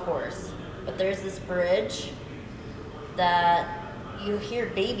golf course, but there's this bridge that you hear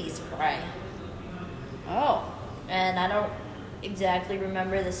babies cry. Oh. And I don't exactly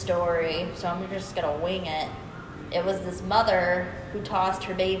remember the story, so I'm just gonna wing it. It was this mother who tossed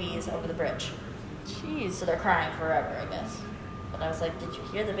her babies over the bridge. Jeez. So they're crying forever, I guess. But I was like, did you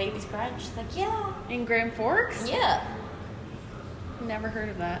hear the babies crying? She's like, yeah. In Grand Forks? Yeah. Never heard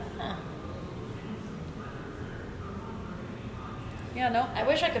of that. Huh. Yeah, no. I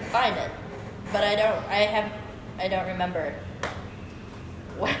wish I could find it, but I don't remember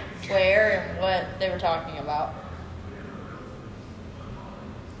where and what they were talking about.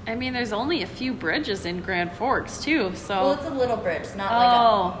 I mean, there's only a few bridges in Grand Forks, too, so... Well, it's a little bridge, it's not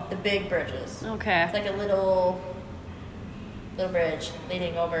like the big bridges. Okay. It's like a little bridge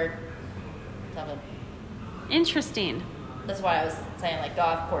leading over something. Interesting. That's why I was saying like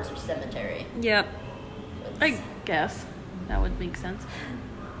golf course or cemetery. Yep. It's- I guess. That would make sense.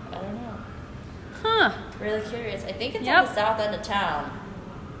 I don't know. Huh. Really curious. I think it's Yep. on the south end of town.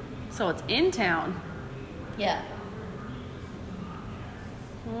 So it's in town. Yeah.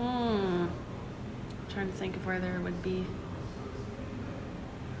 I'm trying to think of where there would be.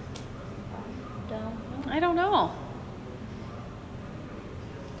 Don't know. I don't know.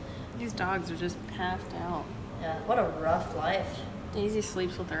 These dogs are just passed out. Yeah. What a rough life. Daisy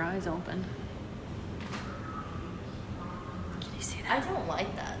sleeps with her eyes open. Can you see I that? don't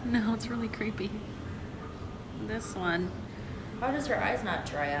like that. No, it's really creepy. This one. How does her eyes not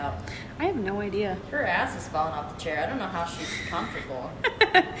dry out? I have no idea. Her ass is falling off the chair. I don't know how she's comfortable.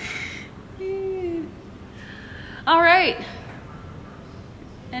 All right.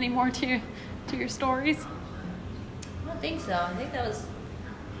 Any more to your stories? I don't think so. I think that's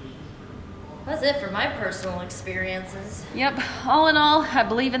it for my personal experiences. Yep. All in all, I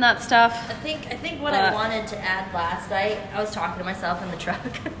believe in that stuff. I think what I wanted to add last night, I was talking to myself in the truck.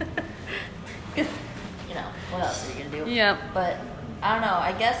 'Cause, you know, what else are you gonna do? Yep. But I don't know.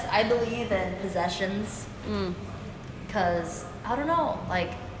 I guess I believe in possessions. Because I don't know,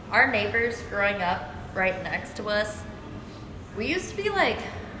 like our neighbors growing up right next to us, we used to be like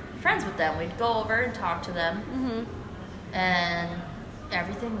friends with them. We'd go over and talk to them, and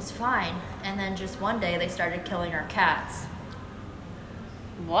everything was fine. And then just one day they started killing our cats.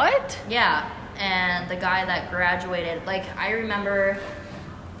 What? Yeah, and the guy that graduated, like I remember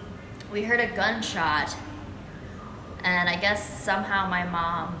we heard a gunshot, and I guess somehow my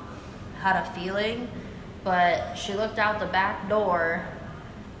mom had a feeling, but she looked out the back door,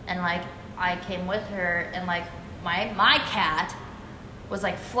 and like I came with her, and like my cat was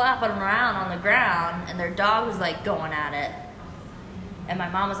like flopping around on the ground, and their dog was like going at it, and my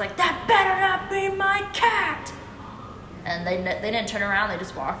mom was like, "That better not be my cat!" And they didn't turn around; they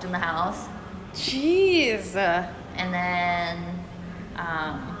just walked in the house. Jeez. And then,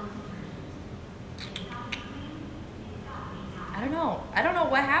 I don't know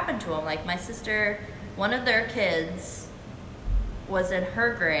what happened to them. Like my sister, one of their kids was in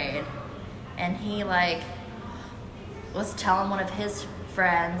her grade, and he like was telling one of his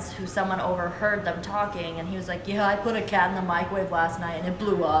friends who someone overheard them talking, and he was like, "Yeah, I put a cat in the microwave last night and it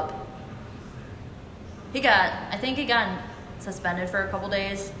blew up." I think he got suspended for a couple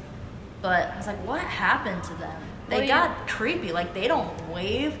days, but I was like, what happened to them? They got creepy. Like they don't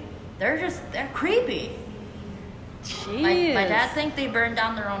wave. They're creepy. Jeez. My dad think they burned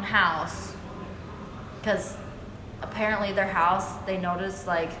down their own house because apparently their house, they noticed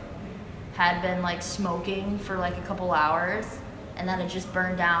like had been like smoking for like a couple hours, and then it just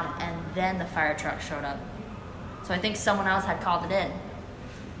burned down, and then the fire truck showed up. So I think someone else had called it in.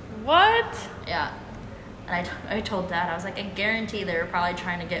 What? Yeah. And I told Dad, I was like, I guarantee they were probably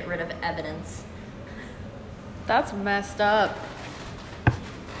trying to get rid of evidence. That's messed up.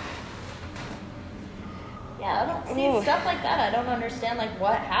 Yeah, I don't see stuff like that. I don't understand like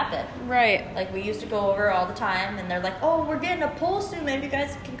what happened. Right. Like we used to go over all the time, and they're like, "Oh, we're getting a pool soon. Maybe you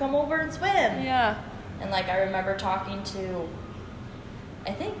guys can come over and swim." Yeah. And like I remember talking to,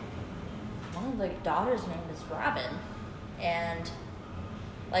 I think one of the daughters' name is Robin, and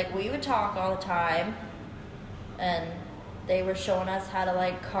like we would talk all the time, and they were showing us how to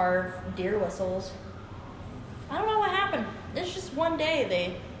like carve deer whistles. I don't know what happened. It's just one day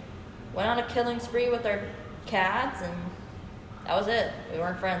they went on a killing spree with their cats, and that was it. We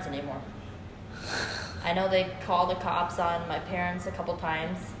weren't friends anymore. I know they called the cops on my parents a couple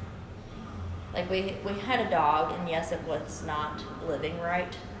times. Like we had a dog, and yes, it was not living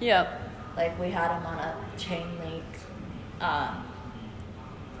right. Yep. Like we had him on a chain link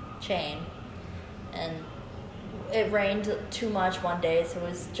chain, and it rained too much one day, so it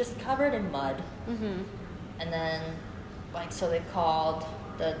was just covered in mud. And then like so they called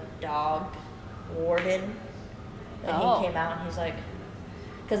the dog warden, and he came out, and he's like,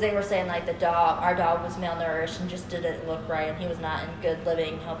 because they were saying like our dog was malnourished and just didn't look right, and he was not in good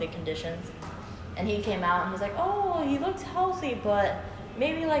living, healthy conditions. And he came out and he's like, oh, he looks healthy, but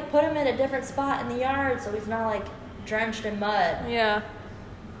maybe like put him in a different spot in the yard so he's not like drenched in mud. Yeah.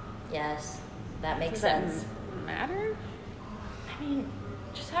 Yes, that makes Does sense. that matter? I mean,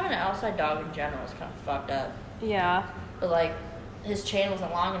 just having an outside dog in general is kind of fucked up. Yeah. But like, his chain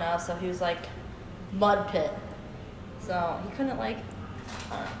wasn't long enough, so he was like mud pit. So he couldn't like,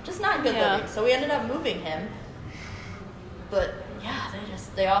 just not good living. So we ended up moving him. But yeah,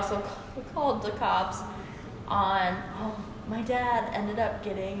 they also called the cops on, my dad ended up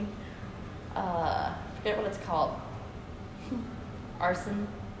getting, forget what it's called. Arson,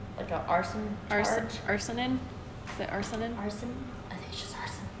 like a arson charge. Arsonin? Is it arsonin? Arson? I think it's just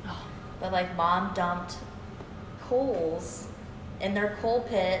arson. Oh. But like mom dumped coals in their coal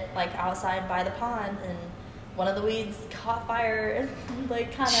pit, like outside by the pond, and one of the weeds caught fire and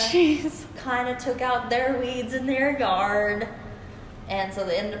like kind of took out their weeds in their yard. And so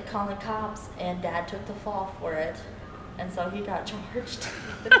they ended up calling cops, and Dad took the fall for it. And so he got charged.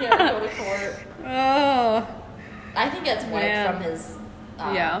 They had to go to court. Oh. I think it's wiped from his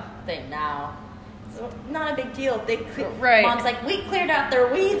thing now. So not a big deal. Right. Mom's like, we cleared out their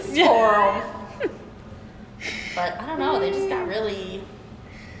weeds for them. But I don't know. They just got really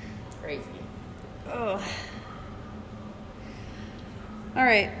crazy. Oh. All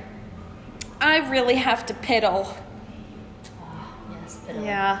right. I really have to piddle. Yes, piddle.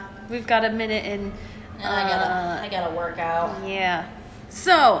 Yeah. We've got a minute in. And I gotta work out. Yeah.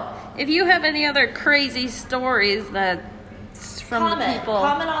 So, if you have any other crazy stories that from people,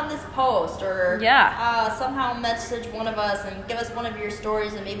 comment on this post, or somehow message one of us and give us one of your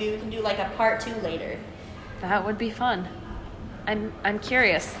stories, and maybe we can do like a part 2 later. That would be fun. I'm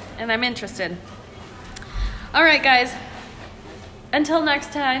curious and I'm interested. All right, guys. Until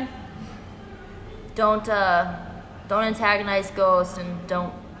next time. Don't antagonize ghosts, and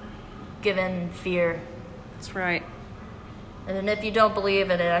don't give in fear. That's right. And then if you don't believe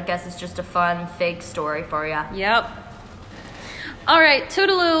in it, I guess it's just a fun, fake story for you. Yep. All right,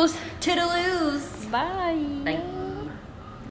 toodaloos. Toodaloos. Bye. Bye.